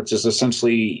topic, which is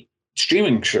essentially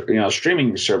streaming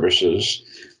services.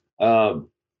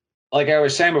 Like I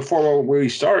was saying before we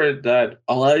started, that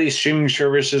a lot of these streaming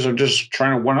services are just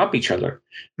trying to one up each other.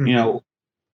 Mm-hmm.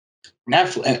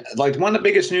 Netflix, like one of the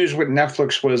biggest news with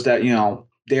Netflix was that,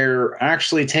 they're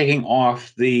actually taking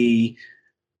off the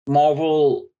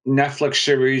Marvel Netflix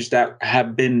series that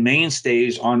have been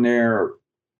mainstays on their,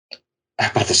 I'm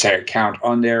about to say account,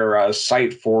 on their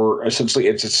site for essentially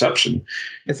its inception.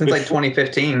 It's since like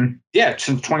 2015. Yeah,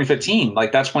 since 2015.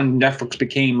 Like that's when Netflix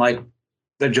became like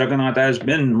the juggernaut that has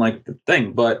been like the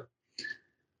thing. But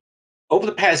over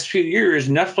the past few years,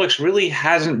 Netflix really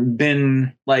hasn't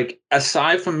been like,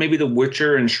 aside from maybe The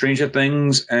Witcher and Stranger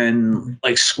Things and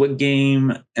like Squid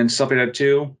Game and stuff like that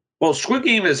too. Well, Squid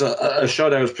Game is a show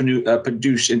that was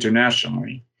produced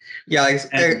internationally. Yeah,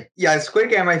 Squid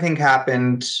Game I think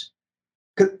happened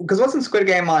because wasn't Squid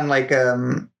Game on like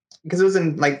because it was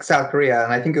in like South Korea,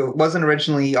 and I think it wasn't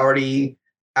originally already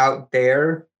out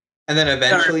there. And then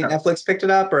eventually Netflix picked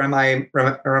it up, or am I?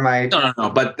 No.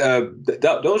 But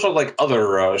those are like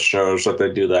other shows that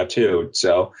they do that too.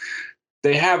 So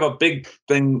they have a big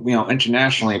thing,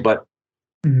 internationally. But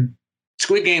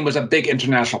Squid Game was a big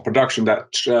international production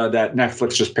that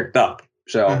Netflix just picked up.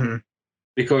 So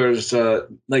because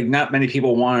like not many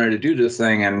people wanted to do this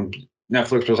thing, and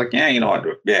Netflix was like, yeah, you know what?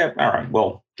 Yeah, all right,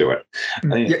 we'll do it.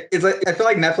 It's like I feel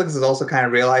like Netflix has also kind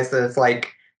of realized that it's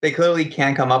like, they clearly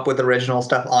can't come up with original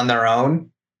stuff on their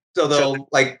own. So they'll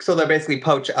basically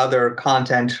poach other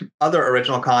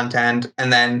original content,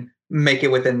 and then make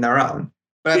it within their own.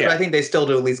 But I think they still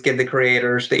do at least give the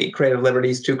creators the creative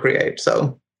liberties to create.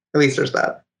 So at least there's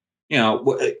that.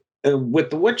 With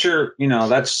The Witcher,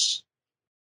 that's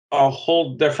a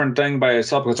whole different thing by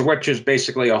itself, because The Witcher is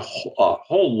basically a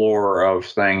whole lore of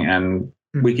thing. And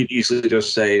we could easily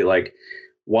just say like,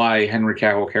 why Henry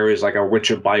Cavill carries like a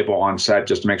Witcher Bible on set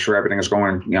just to make sure everything is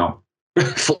going,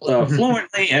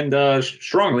 fluently and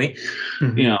strongly,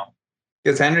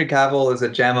 Because Henry Cavill is a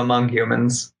gem among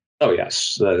humans. Oh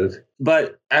yes,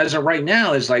 but as of right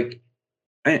now, is like,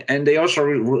 and they also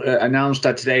announced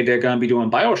that today they're going to be doing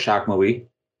a BioShock movie.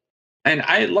 And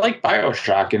I like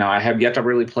BioShock. I have yet to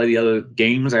really play the other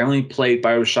games. I only played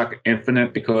BioShock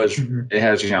Infinite because it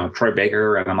has, Troy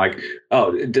Baker, and I'm like,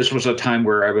 oh, this was a time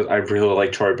where I really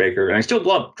liked Troy Baker, and I still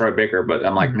love Troy Baker, but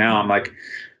I'm like, now I'm like,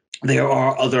 there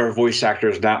are other voice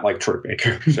actors not like Troy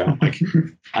Baker. So I'm like,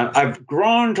 I've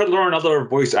grown to learn other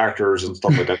voice actors and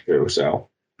stuff like that too. So,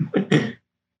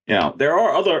 there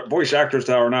are other voice actors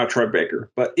that are not Troy Baker,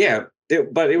 but yeah.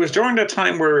 But it was during that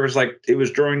time where it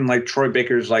was during like Troy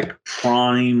Baker's like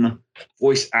prime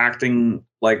voice acting,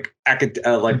 like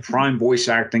prime voice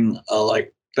acting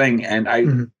like thing. And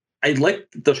I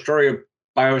liked the story of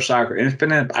BioShock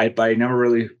Infinite. I never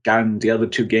really gotten the other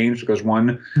two games because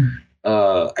one,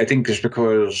 I think just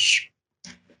because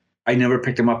I never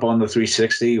picked them up on the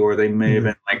 360, or they may have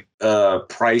been like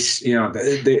price.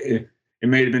 It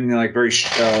may have been like very.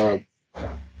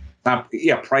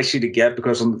 Pricey to get,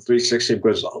 because on the 360,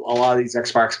 because a lot of these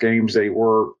Xbox games, they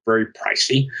were very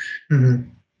pricey,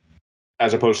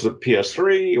 as opposed to the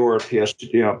PS3 or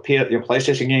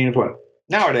PlayStation games. But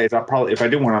nowadays, I'll probably, if I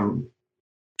do want to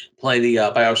play the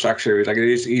BioShock series, I could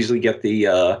easily get the,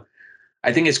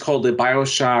 I think it's called the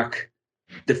BioShock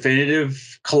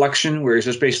Definitive Collection, where it's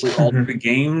just basically all the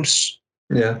games.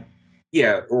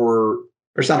 Yeah, or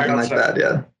something like that.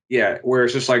 Yeah. Yeah, where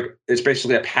it's just like, it's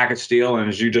basically a package deal,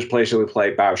 and you just basically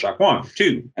play BioShock 1,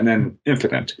 2, and then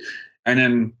Infinite. And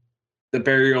then the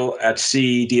Burial at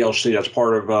Sea DLC that's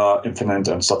part of Infinite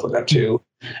and stuff like that too.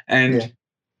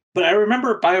 But I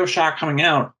remember BioShock coming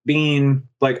out being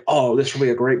like, oh, this will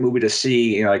be a great movie to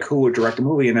see, like who would direct the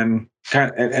movie, and then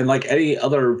and like any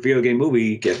other video game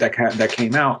movie that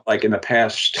came out like in the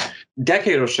past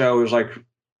decade or so, it was like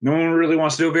no one really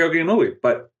wants to do a video game movie.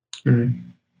 But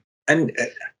and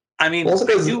I mean, also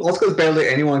because barely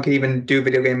anyone can even do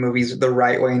video game movies the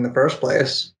right way in the first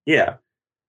place. Yeah.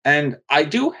 And I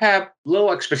do have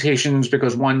low expectations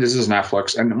because, one, this is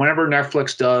Netflix. And whenever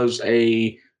Netflix does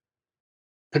a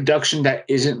production that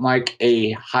isn't like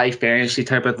a high fantasy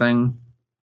type of thing,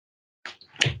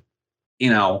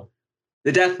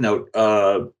 the Death Note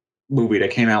movie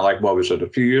that came out, like, what was it, a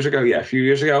few years ago? Yeah, a few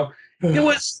years ago. It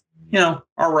was,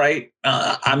 all right.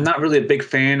 I'm not really a big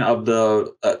fan of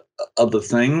the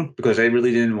thing, because I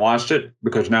really didn't watch it,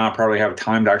 because now I probably have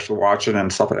time to actually watch it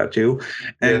and stuff like that too.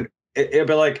 And it'd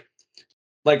be like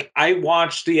I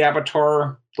watched the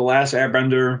Avatar the last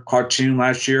Airbender cartoon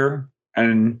last year,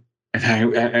 and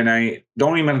I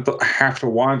don't even have to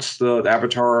watch the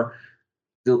Avatar.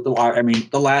 The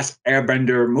last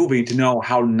Airbender movie to know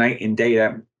how night and day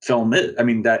that film is. I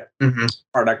mean, that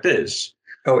product is.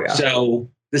 Oh yeah. So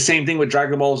the same thing with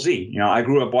Dragon Ball Z. You know, I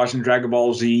grew up watching Dragon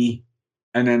Ball Z,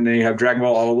 and then they have Dragon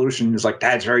Ball Evolution. It's like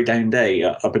that's very day and day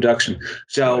a production.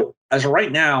 So as of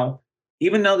right now,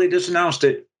 even though they just announced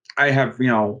it, I have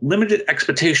limited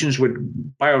expectations with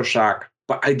BioShock,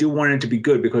 but I do want it to be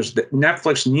good because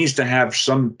Netflix needs to have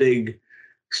some big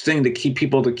thing to keep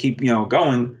people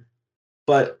going.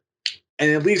 But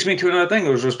and it leads me to another thing,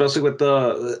 especially with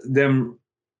them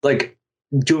like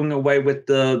doing away with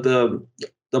the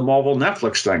Marvel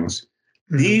Netflix things.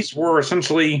 These were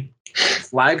essentially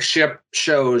flagship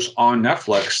shows on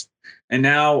Netflix, and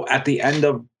now at the end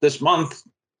of this month,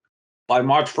 by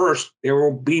March 1st, there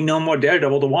will be no more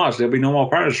Daredevil to watch. There'll be no more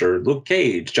Punisher, Luke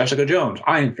Cage, Jessica Jones,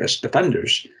 Iron Fist,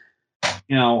 Defenders.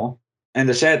 And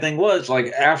the sad thing was, like,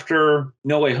 after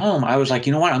No Way Home, I was like,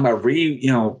 you know what? I'm gonna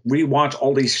rewatch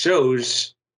all these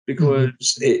shows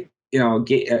because it,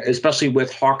 especially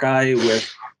with Hawkeye, with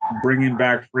bringing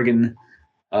back friggin'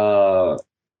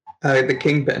 the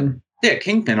Kingpin. Yeah,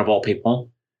 Kingpin of all people.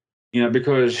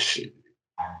 Because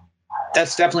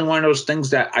that's definitely one of those things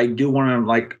that I do want to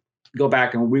like go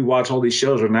back and rewatch all these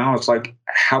shows. But now it's like,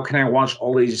 how can I watch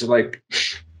all these like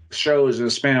shows in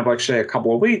the span of like say a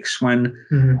couple of weeks when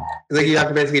like you have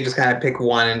to basically just kind of pick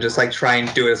one and just like try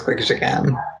and do it as quick as you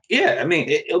can. Yeah, I mean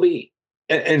it'll be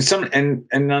and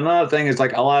another thing is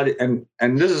like a lot and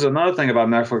this is another thing about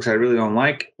Netflix I really don't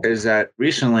like is that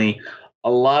recently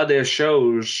a lot of their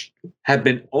shows have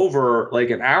been over like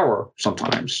an hour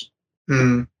sometimes.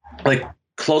 Like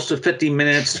close to 50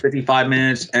 minutes, 55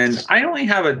 minutes, and I only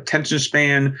have a attention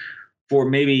span for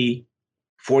maybe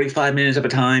 45 minutes at a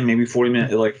time, maybe 40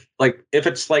 minutes. Like if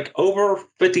it's like over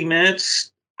 50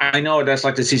 minutes, I know that's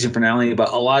like the season finale, but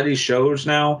a lot of these shows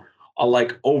now are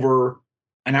like over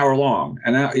an hour long,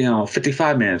 and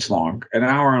 55 minutes long, an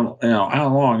hour,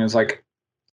 hour long. It's like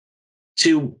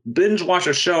to binge watch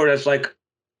a show that's like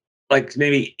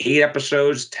maybe 8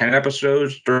 episodes, 10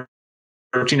 episodes,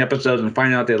 13 episodes, and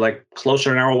find out they're like closer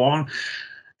to an hour long.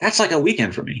 That's like a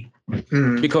weekend for me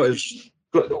because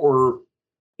I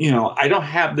don't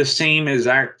have the same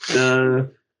exact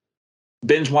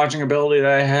binge watching ability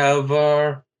that I have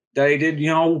that I did,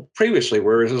 previously.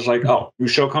 Whereas it's like, oh, new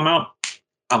show come out,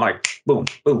 I'm like, boom,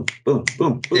 boom, boom,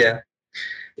 boom, boom. Yeah,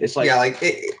 it's like like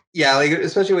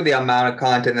especially with the amount of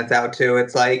content that's out too.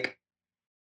 It's like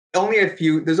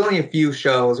there's only a few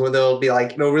shows where they'll be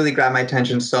like it'll really grab my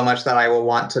attention so much that I will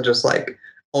want to just like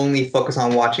only focus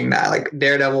on watching that. Like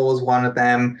Daredevil was one of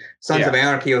them. Sons of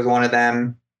Anarchy was one of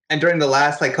them. And during the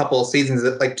last like couple of seasons,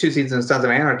 like 2 seasons of Sons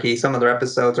of Anarchy, some of their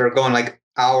episodes are going like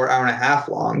hour and a half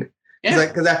long.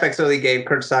 Because FX really gave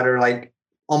Kurt Sutter like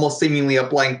almost seemingly a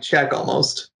blank check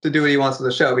almost to do what he wants with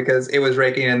the show because it was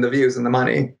raking in the views and the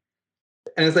money.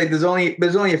 And it's like there's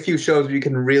only a few shows where you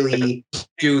can really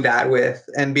do that with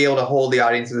and be able to hold the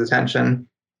audience's attention.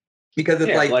 Because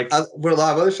it's for a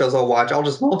lot of other shows I'll watch, I'll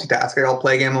just multitask. I'll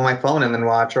play a game on my phone and then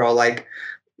watch, or I'll like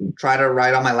try to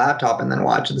write on my laptop and then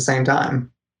watch at the same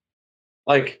time.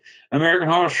 Like American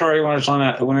Horror Story when it was on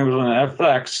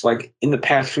FX, like in the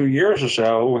past few years or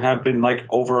so, have been like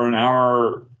over an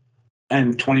hour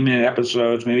and 20-minute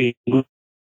episodes, maybe,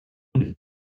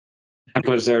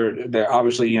 because they're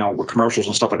obviously with commercials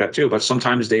and stuff like that too. But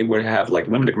sometimes they would have like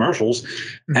limited commercials,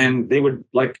 and they would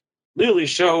like literally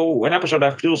show an episode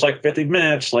that feels like 50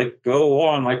 minutes, like go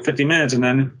on like 50 minutes, and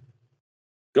then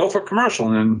go for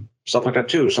commercial and stuff like that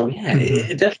too. So yeah,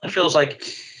 it definitely feels like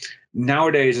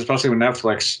nowadays, especially with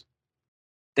Netflix,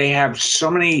 they have so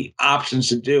many options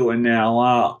to do, and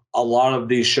now a lot of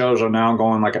these shows are now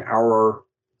going like an hour,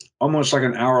 almost like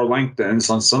an hour length. And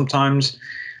sometimes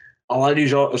a lot of these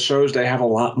shows, they have a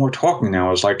lot more talking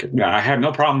now. It's like I have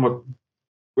no problem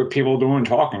with people doing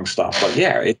talking stuff, but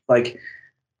yeah, it's like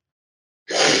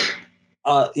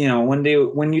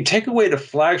when you take away the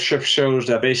flagship shows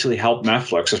that basically help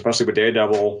Netflix, especially with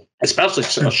Daredevil, especially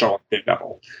a show like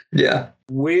Daredevil,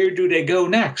 where do they go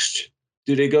next?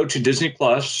 Do they go to Disney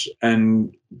Plus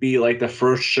and be like the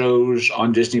first shows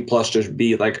on Disney Plus to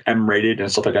be like M-rated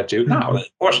and stuff like that too? No, of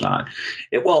course not.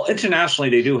 Well, internationally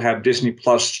they do have Disney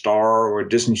Plus Star or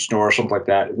Disney Store or something like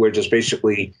that, which is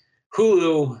basically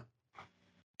Hulu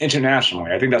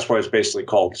internationally. I think that's what it's basically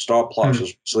called. Star Plus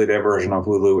is basically their version of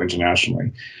Hulu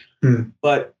internationally.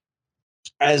 But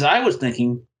as I was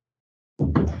thinking,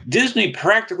 Disney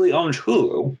practically owns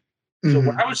Hulu. So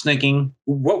what I was thinking,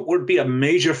 what would be a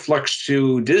major flex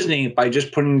to Disney by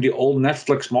just putting the old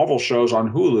Netflix Marvel shows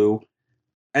on Hulu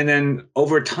And then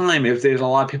over time, if there's a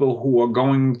lot of people who are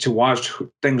going to watch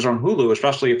things on Hulu,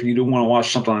 especially if you do want to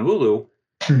watch something on Hulu,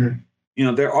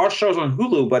 there are shows on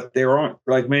Hulu, but there aren't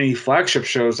like many flagship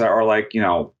shows that are like,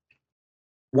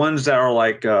 ones that are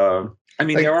like,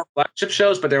 there are flagship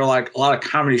shows, but there are like a lot of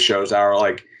comedy shows that are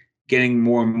like getting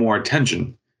more and more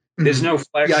attention. There's no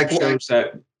flagship shows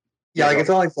that. Yeah, like it's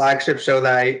the only flagship show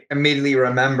that I immediately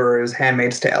remember is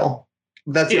Handmaid's Tale.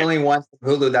 That's the only one from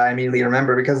Hulu that I immediately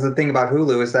remember, because the thing about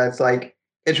Hulu is that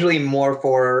it's really more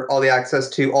for all the access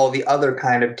to all the other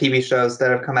kind of TV shows that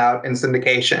have come out in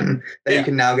syndication that you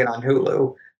can now get on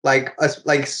Hulu. Like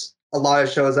a lot of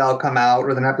shows that'll come out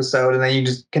with an episode and then you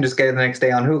can just get it the next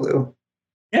day on Hulu.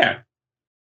 Yeah.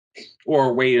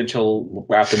 Or wait until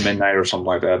after midnight or something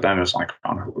like that. Then it's like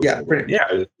on Hulu.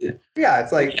 Yeah.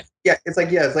 It's like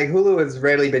Hulu has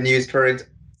rarely been used for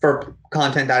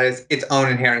content that is its own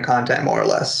inherent content, more or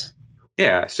less.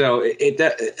 Yeah. So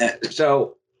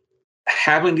so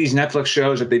having these Netflix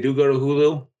shows, if they do go to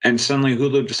Hulu and suddenly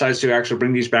Hulu decides to actually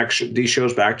bring these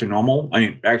shows back to normal,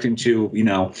 back into,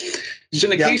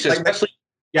 syndication,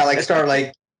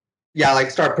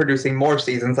 start producing more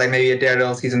seasons, like maybe a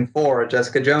Daredevil season 4, a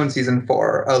Jessica Jones season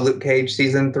 4, a Luke Cage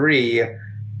season 3,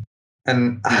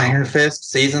 and Iron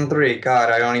Fist season 3. God,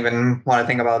 I don't even want to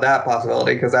think about that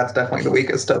possibility, because that's definitely the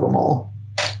weakest of them all.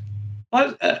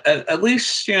 But at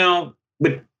least,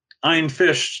 with Iron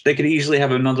Fist, they could easily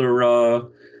have another.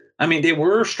 They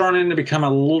were starting to become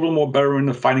a little more better in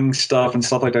the fighting stuff and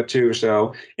stuff like that too.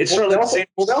 So it's they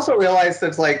also realized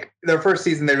that, like, their first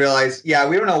season, they realized, we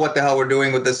don't know what the hell we're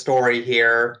doing with this story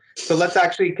here. So let's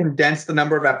actually condense the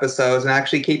number of episodes and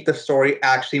actually keep the story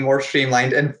actually more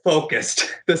streamlined and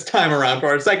focused this time around for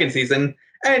our second season.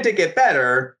 And it did get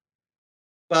better,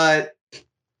 but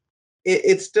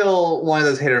it's still one of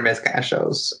those hit or miss kind of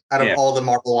shows out of all the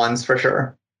Marvel ones, for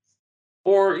sure.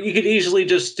 Or you could easily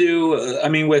just do,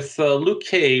 with Luke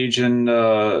Cage and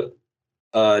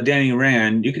Danny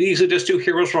Rand, you could easily just do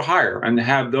Heroes for Hire and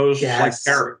have those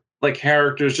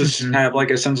characters just have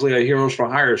like essentially a Heroes for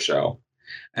Hire show.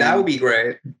 And, that would be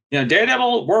great.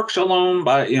 Daredevil works alone,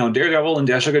 but Daredevil and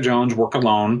Jessica Jones work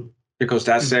alone because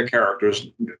that's their characters.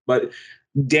 But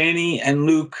Danny and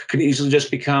Luke could easily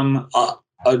just become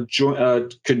a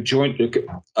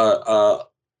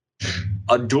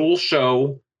dual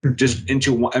show. Just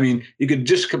into one. You could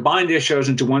just combine their shows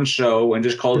into one show and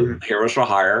just call it Heroes for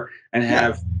Hire, and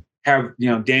have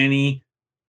Danny,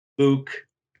 Luke,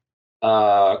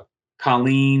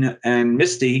 Colleen, and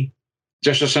Misty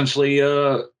just essentially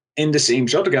in the same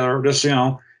show together. Just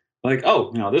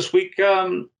this week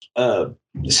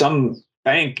some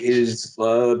bank is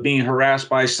being harassed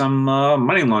by some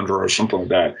money launderer or something like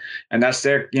that, and that's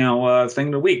their thing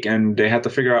of the week, and they have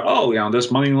to figure out this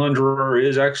money launderer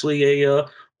is actually a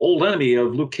old enemy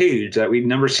of Luke Cage that we'd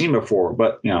never seen before,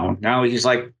 but now he's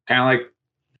like kind of like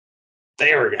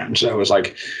there again. So it was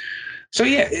like,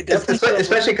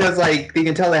 especially because you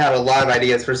can tell they had a lot of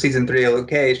ideas for season 3 of Luke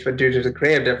Cage, but due to the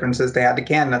creative differences, they had to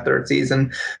can the third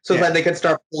season so that they could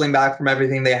start pulling back from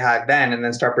everything they had then, and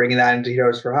then start bringing that into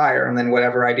Heroes for Hire, and then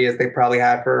whatever ideas they probably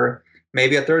had for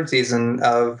maybe a third season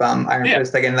of Iron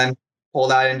Fist, they can then pull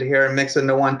that into here and mix it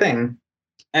into one thing.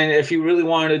 And if you really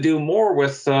wanted to do more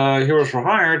with Heroes for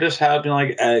Hire, just have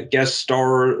guest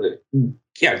stars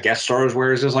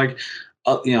where it's just like,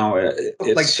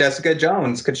 like Jessica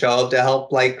Jones could show up to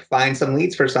help find some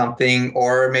leads for something,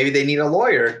 or maybe they need a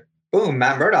lawyer. Boom,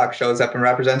 Matt Murdock shows up and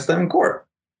represents them in court.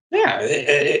 Yeah,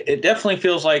 it definitely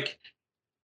feels like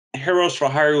Heroes for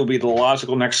Hire will be the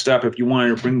logical next step if you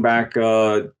wanted to bring back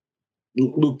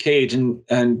Luke Cage and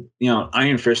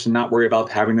Iron Fist and not worry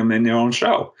about having them in their own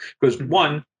show, because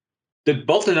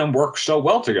both of them work so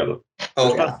well together.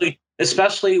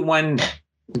 Especially when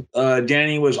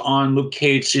Danny was on Luke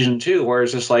Cage season 2, where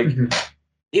it's just like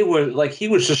it was like he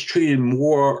was just treated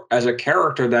more as a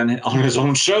character than on his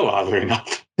own show, oddly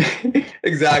enough.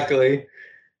 Exactly.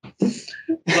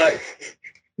 But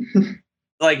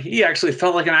he actually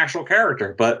felt like an actual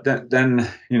character. But then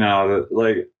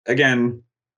again,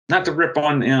 not to rip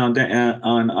on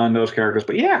on those characters,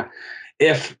 but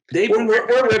if they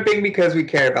we're ripping because we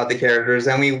care about the characters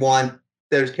and we want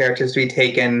those characters to be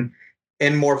taken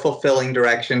in more fulfilling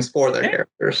directions for their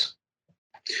characters.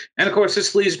 And of course,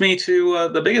 this leads me to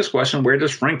the biggest question: where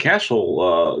does Frank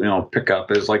Castle, pick up?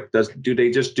 Do they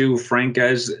just do Frank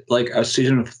as a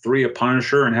season 3 of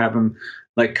Punisher and have him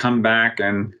come back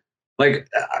and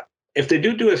if they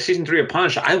do a season 3 of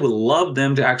Punisher, I would love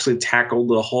them to actually tackle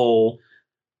the whole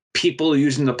people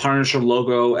using the Punisher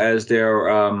logo as their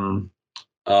own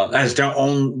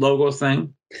logo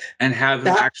thing, and have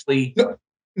them actually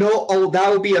No, oh,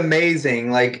 that would be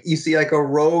amazing. Like you see like a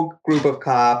rogue group of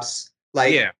cops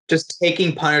like just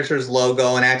taking Punisher's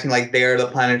logo and acting like they're the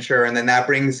Punisher, and then that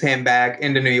brings him back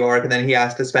into New York, and then he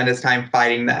has to spend his time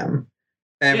fighting them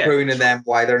and proving to them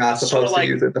why they're not supposed to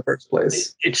use it in the first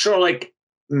place. It's sort of like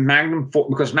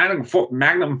because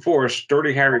Magnum Force,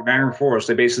 Dirty Harry, Magnum Force,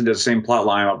 they basically did the same plot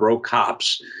line of rogue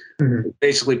cops,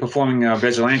 basically performing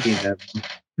vigilantism.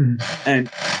 And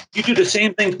you do the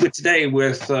same thing with today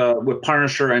with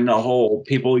Punisher and the whole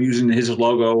people using his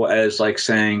logo as like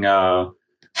saying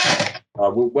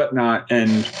whatnot,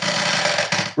 and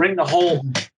bring the whole,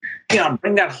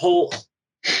 bring that whole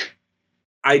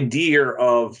idea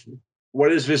of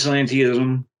what is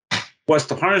vigilantism, what's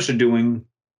the Punisher doing.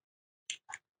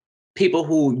 People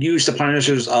who use the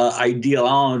Punisher's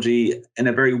ideology in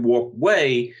a very warped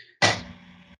way.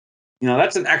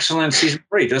 That's an excellent season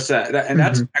 3. Just that, and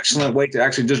that's an excellent way to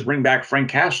actually just bring back Frank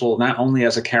Castle, not only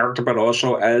as a character but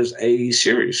also as a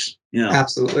series.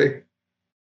 Absolutely.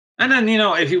 And then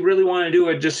if you really want to do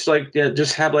it, just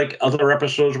have like other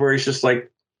episodes where he's just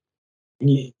like,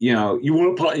 you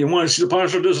want to see the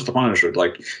Punisher. This is the Punisher,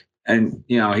 like, and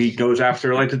he goes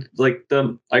after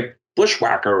the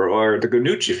Bushwhacker or the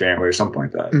Ganucci family or something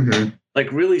like that. Like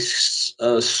really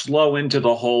slow into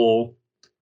the whole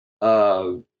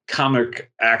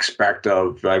comic aspect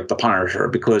of like the Punisher,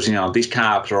 because these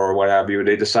cops or what have you,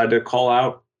 they decide to call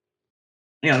out,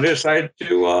 they decide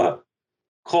to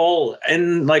call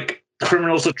in like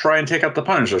criminals to try and take out the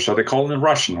Punisher. So they call in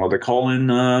Russian, or they call in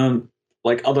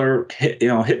like other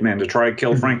hitmen to try and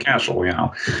kill Frank Castle.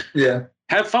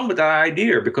 Have fun with that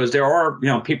idea, because there are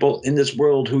people in this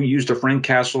world who use the Frank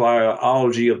Castle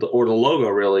ideology of the logo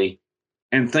really,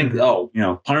 and think,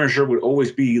 Punisher would always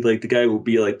be like the guy who would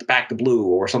be like the back to blue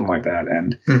or something like that.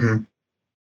 And,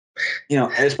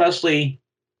 especially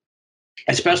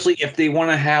if they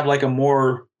want to have like a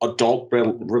more adult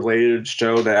related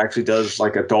show that actually does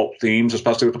like adult themes,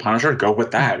 especially with the Punisher, go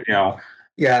with that,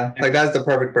 Yeah, like that's the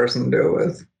perfect person to do it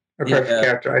with, or perfect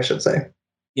character, I should say.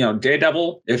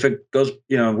 Daredevil, if it goes,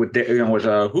 with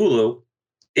Hulu,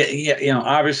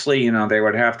 obviously, they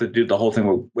would have to do the whole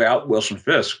thing without Wilson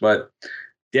Fisk, but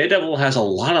Daredevil has a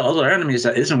lot of other enemies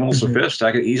that isn't Wilson Fisk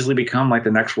that could easily become like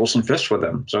the next Wilson Fisk for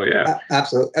them. So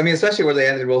absolutely. I mean, especially where they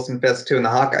ended Wilson Fisk too in the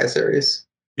Hawkeye series.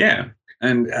 Yeah,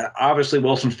 and obviously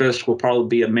Wilson Fisk will probably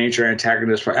be a major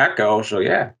antagonist for Echo. So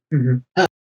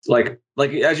like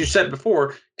as you said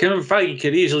before, Kevin Feige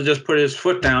could easily just put his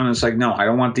foot down and it's like, no, I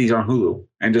don't want these on Hulu,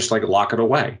 and just like lock it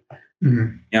away.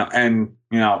 And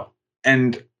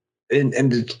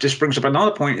it just brings up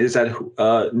another point, is that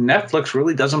Netflix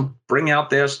really doesn't bring out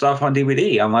their stuff on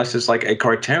DVD unless it's like a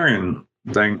Criterion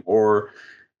thing, or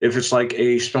if it's like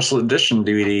a special edition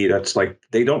DVD. That's like,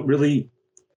 they don't really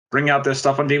bring out their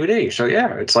stuff on DVD. So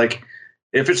it's like,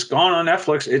 if it's gone on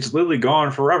Netflix, it's literally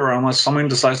gone forever unless someone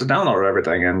decides to download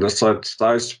everything and decides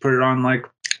to put it on like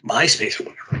MySpace or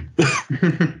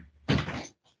whatever.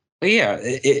 But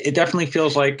it definitely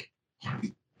feels like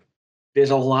there's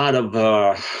a lot of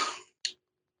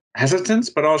hesitance,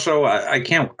 but also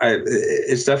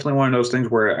it's definitely one of those things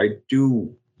where I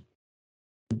do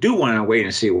want to wait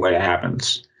and see what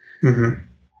happens.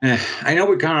 I know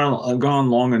we've gone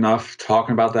long enough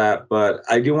talking about that, but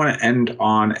I do want to end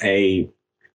on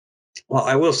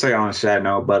I will say on a sad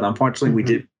note, but unfortunately we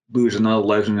did lose another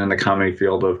legend in the comedy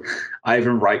field of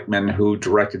Ivan Reitman, who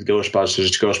directed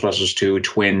Ghostbusters 2,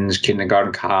 Twins,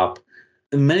 Kindergarten Cop,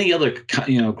 and many other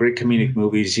great comedic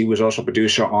movies. He was also a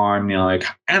producer on like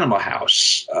Animal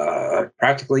House.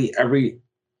 Practically every,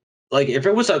 like, if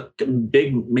it was a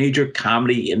big major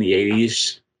comedy in the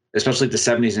 80s, especially the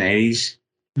 70s and 80s,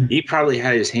 he probably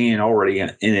had his hand already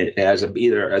in it as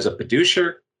either as a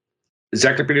producer,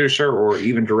 executive producer, or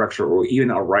even director, or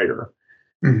even a writer.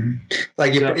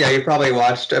 Like you probably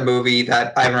watched a movie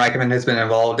that Ivan Reitman has been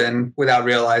involved in without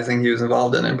realizing he was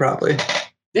involved in it. Probably.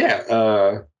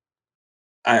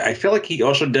 I feel like he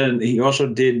also did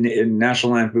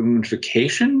National Lampoon's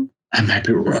Vacation. I might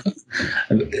be wrong.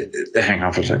 Hang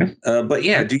on for a second. But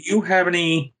do you have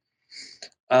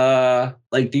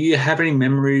any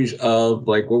memories of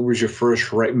like what was your first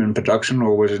Reitman production,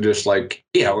 or was it just like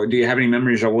or do you have any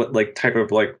memories of what like type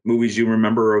of like movies you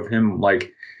remember of him,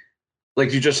 like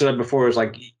you just said before, is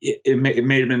like it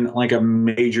may have been like a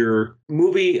major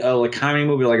movie, like comedy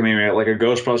movie, like maybe like a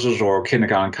Ghostbusters or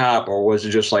Kindergarten Cop, or was it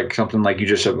just like something like you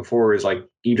just said before, is like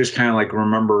you just kind of like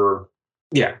remember?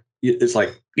 It's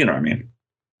like, you know what I mean?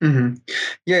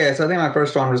 So I think my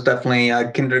first one was definitely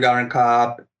Kindergarten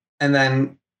Cop, and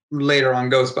then later on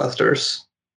Ghostbusters.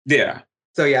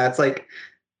 So it's like,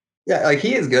 like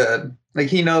he is good. Like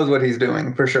he knows what he's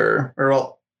doing for sure. Or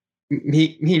well,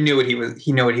 he knew what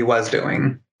he was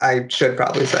doing. I should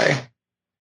probably say.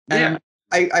 And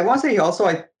I want to say he also,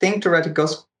 I think, directed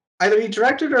either he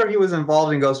directed or he was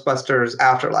involved in Ghostbusters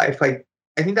Afterlife. Like,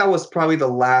 I think that was probably the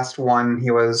last one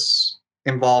he was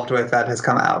involved with that has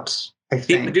come out. I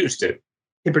think he produced it.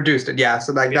 He produced it, yeah.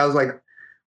 So that was like,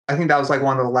 I think that was like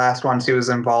one of the last ones he was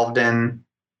involved in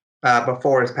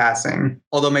before his passing.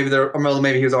 Although maybe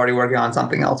he was already working on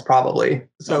something else, probably.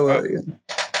 So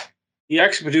he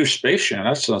actually produced Space Jam.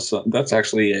 That's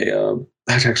actually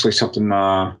something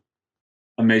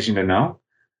amazing to know.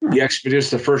 He actually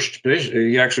produced his first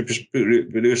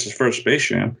Space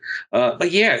Jam.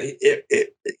 But yeah,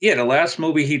 the last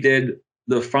movie he did,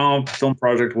 the final film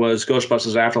project, was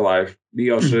Ghostbusters Afterlife.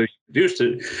 He also produced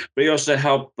it, but he also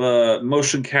helped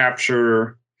motion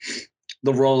capture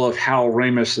the role of Hal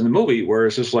Ramis in the movie, where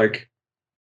it's just like,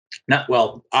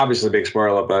 obviously big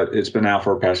spoiler, but it's been out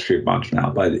for the past few months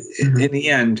now. But in the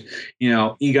end,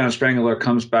 Egon Spengler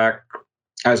comes back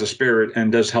as a spirit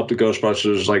and does help the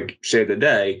Ghostbusters like save the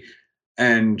day.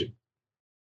 And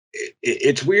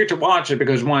it's weird to watch it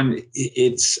because, one,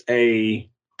 it's a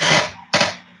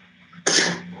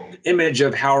image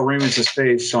of Hal Ramis'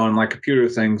 face on like computer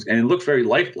things, and it looks very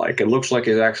lifelike. It looks like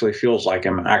it actually feels like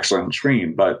him actually on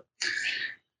screen. But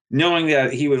knowing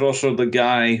that he was also the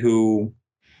guy who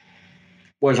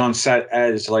was on set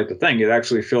as like the thing, it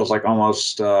actually feels like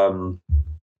almost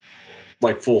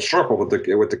like full circle with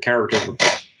the character,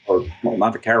 or well,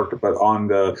 not the character, but on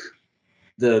the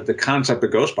concept of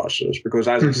Ghostbusters. Because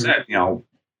as I said,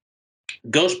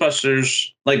 Ghostbusters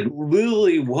like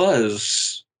really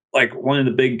was like one of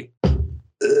the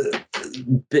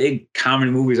big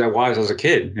comedy movies I watched as a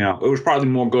kid. It was probably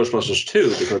more Ghostbusters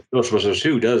 2, because Ghostbusters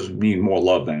 2 does need more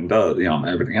love than it does,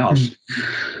 everything else.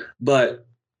 But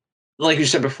like you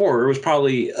said before, it was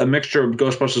probably a mixture of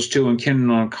Ghostbusters 2 and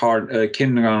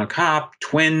Kindergarten Cop,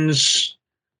 Twins.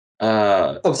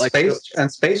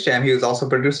 Space Jam. He was also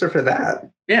producer for that.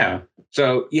 Yeah.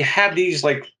 So you have these,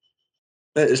 like,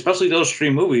 especially those three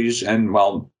movies, and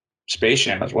Space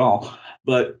Jam as well.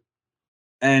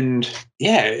 And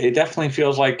it definitely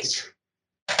feels like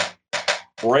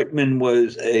Reitman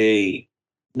was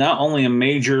not only a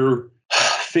major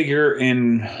figure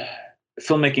in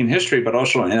filmmaking history, but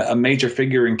also a major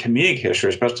figure in comedic history,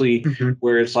 especially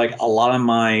where it's like a lot of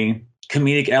my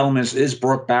comedic elements is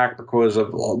brought back because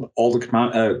of all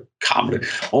the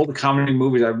comedy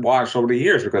movies I've watched over the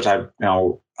years, because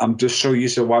I'm just so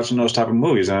used to watching those type of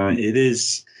movies, and it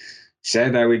is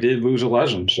sad that we did lose a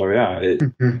legend. So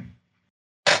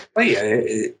but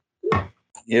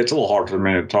it's a little hard for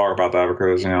me to talk about that,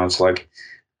 because it's like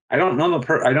I don't know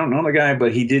the guy,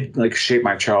 but he did like shape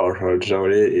my childhood. So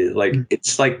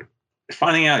it's like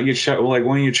finding out like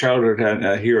one of your childhood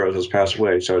heroes has passed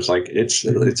away. So it's like it's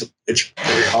very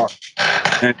hard.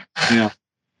 And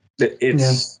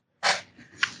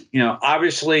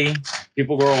obviously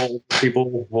people grow old,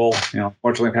 people will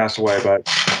fortunately pass away, but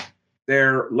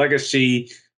their legacy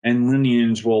and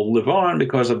lineage will live on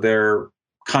because of their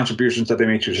contributions that they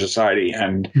make to society.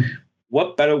 And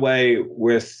what better way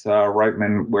with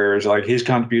Reitman, whereas like his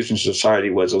contribution to society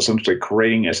was essentially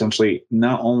creating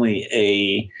not only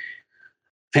a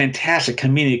fantastic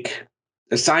comedic,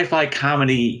 a sci-fi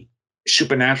comedy,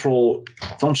 supernatural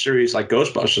film series like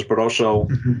Ghostbusters, but also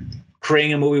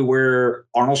creating a movie where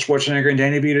Arnold Schwarzenegger and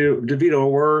Danny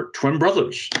DeVito were twin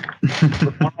brothers.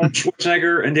 Arnold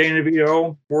Schwarzenegger and Danny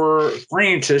DeVito were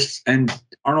scientists, and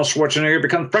Arnold Schwarzenegger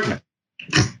becomes pregnant.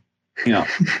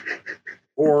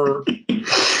 Or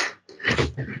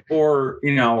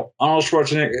Arnold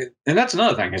Schwarzenegger, and that's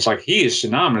another thing. It's like he is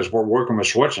synonymous for working with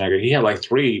Schwarzenegger. He had like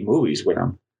 3 movies with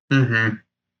him.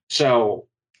 So,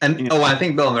 and I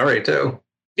think Bill Murray too.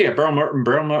 Yeah,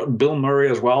 Bill Murray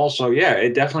as well. So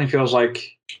it definitely feels like,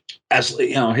 as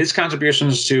his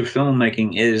contributions to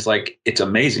filmmaking is like, it's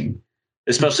amazing,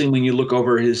 especially when you look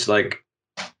over his like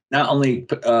not only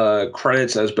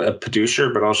credits as a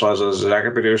producer, but also as a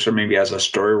executive producer, maybe as a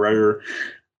story writer,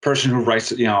 person who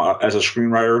writes, as a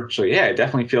screenwriter. So it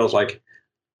definitely feels like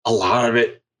a lot of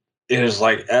it is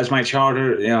like, as my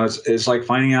childhood, it's like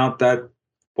finding out that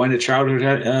when the childhood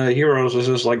heroes is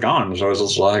just like gone. So it's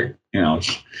just like,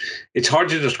 it's hard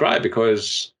to describe,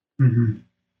 because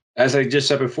as I just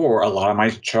said before, a lot of my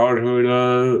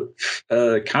childhood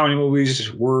comedy movies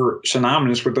were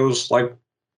synonymous with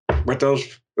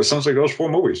essentially those 4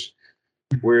 movies,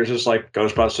 where it's just like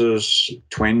Ghostbusters,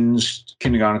 Twins,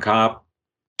 Kindergarten Cop,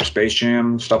 Space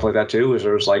Jam, stuff like that too. Is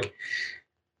there's like,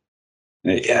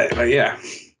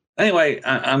 Anyway,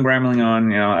 I'm rambling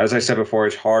on. As I said before,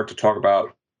 it's hard to talk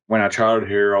about when a childhood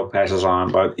hero passes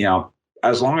on, but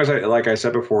as long as like I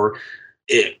said before,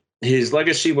 his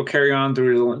legacy will carry on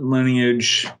through his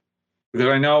lineage. Because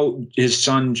I know his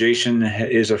son Jason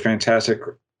is a fantastic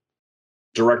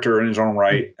director in his own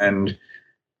right, and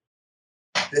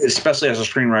especially as a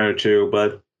screenwriter too.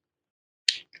 But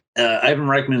Ivan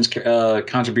Reitman's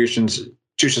contributions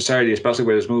to society, especially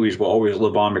with his movies, will always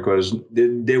live on because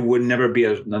there would never be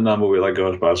another movie like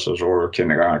Ghostbusters or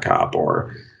Kindergarten Cop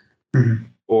or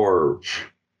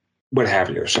what have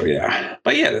you. So yeah,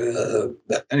 but yeah.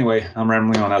 Anyway, I'm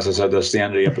rambling on. As I said, that's the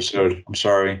end of the episode. I'm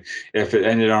sorry if it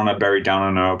ended on a very downer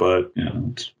note, but you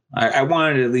know, I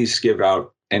wanted to at least give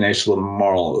out a nice little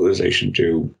moralization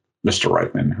to Mr.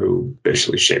 Reitman, who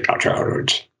basically shaped our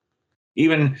childhoods.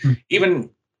 Even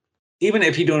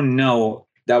if you don't know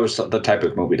that was the type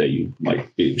of movie that you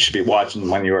should be watching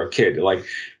when you were a kid, like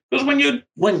because when you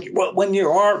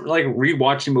are like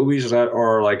rewatching movies that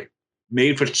are like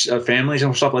made for families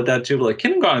and stuff like that too. Like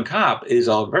Kindergarten Cop is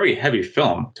a very heavy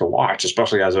film to watch,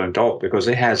 especially as an adult, because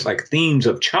it has like themes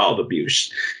of child abuse,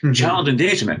 child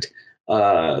endangerment,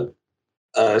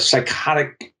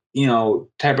 psychotic,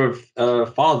 type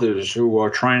of fathers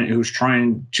who's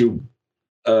trying to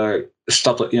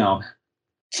stuff like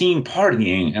teen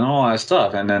partying and all that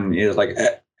stuff, and then it's like.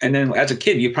 And then as a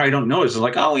kid, you probably don't notice. It's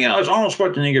like, oh, it's Arnold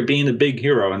Schwarzenegger being the big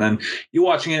hero. And then you're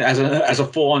watching it as a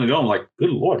full-on adult, like,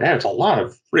 good Lord, that's a lot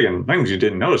of friggin' things you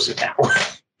didn't notice it now.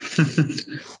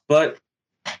 But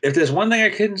if there's one thing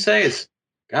I couldn't say, it's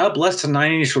God bless the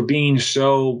 90s for being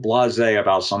so blasé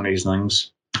about some of these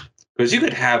things. Because you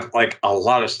could have, like, a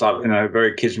lot of stuff in a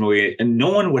very kids movie, and no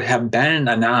one would have batted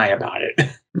an eye about it.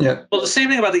 Yeah. Well, the same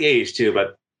thing about the 80s, too,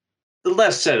 but the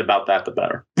less said about that, the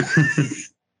better.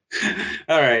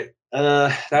 All right.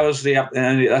 That's the end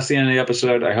of the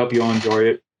episode. I hope you all enjoy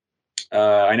it.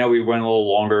 I know we went a little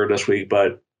longer this week,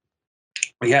 but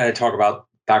we had to talk about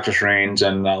Doctor Strange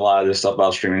and a lot of this stuff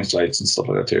about streaming sites and stuff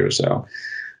like that too. So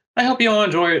I hope you all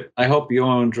enjoy it. I hope you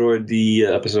all enjoyed the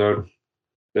episode.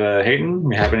 Hayden,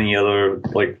 you have any other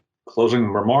closing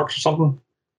remarks or something?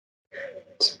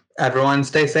 Everyone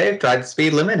stay safe, drive the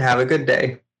speed limit, have a good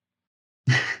day.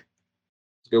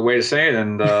 Good way to say it.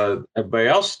 And everybody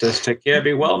else, just take care,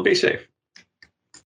 be well, and be safe.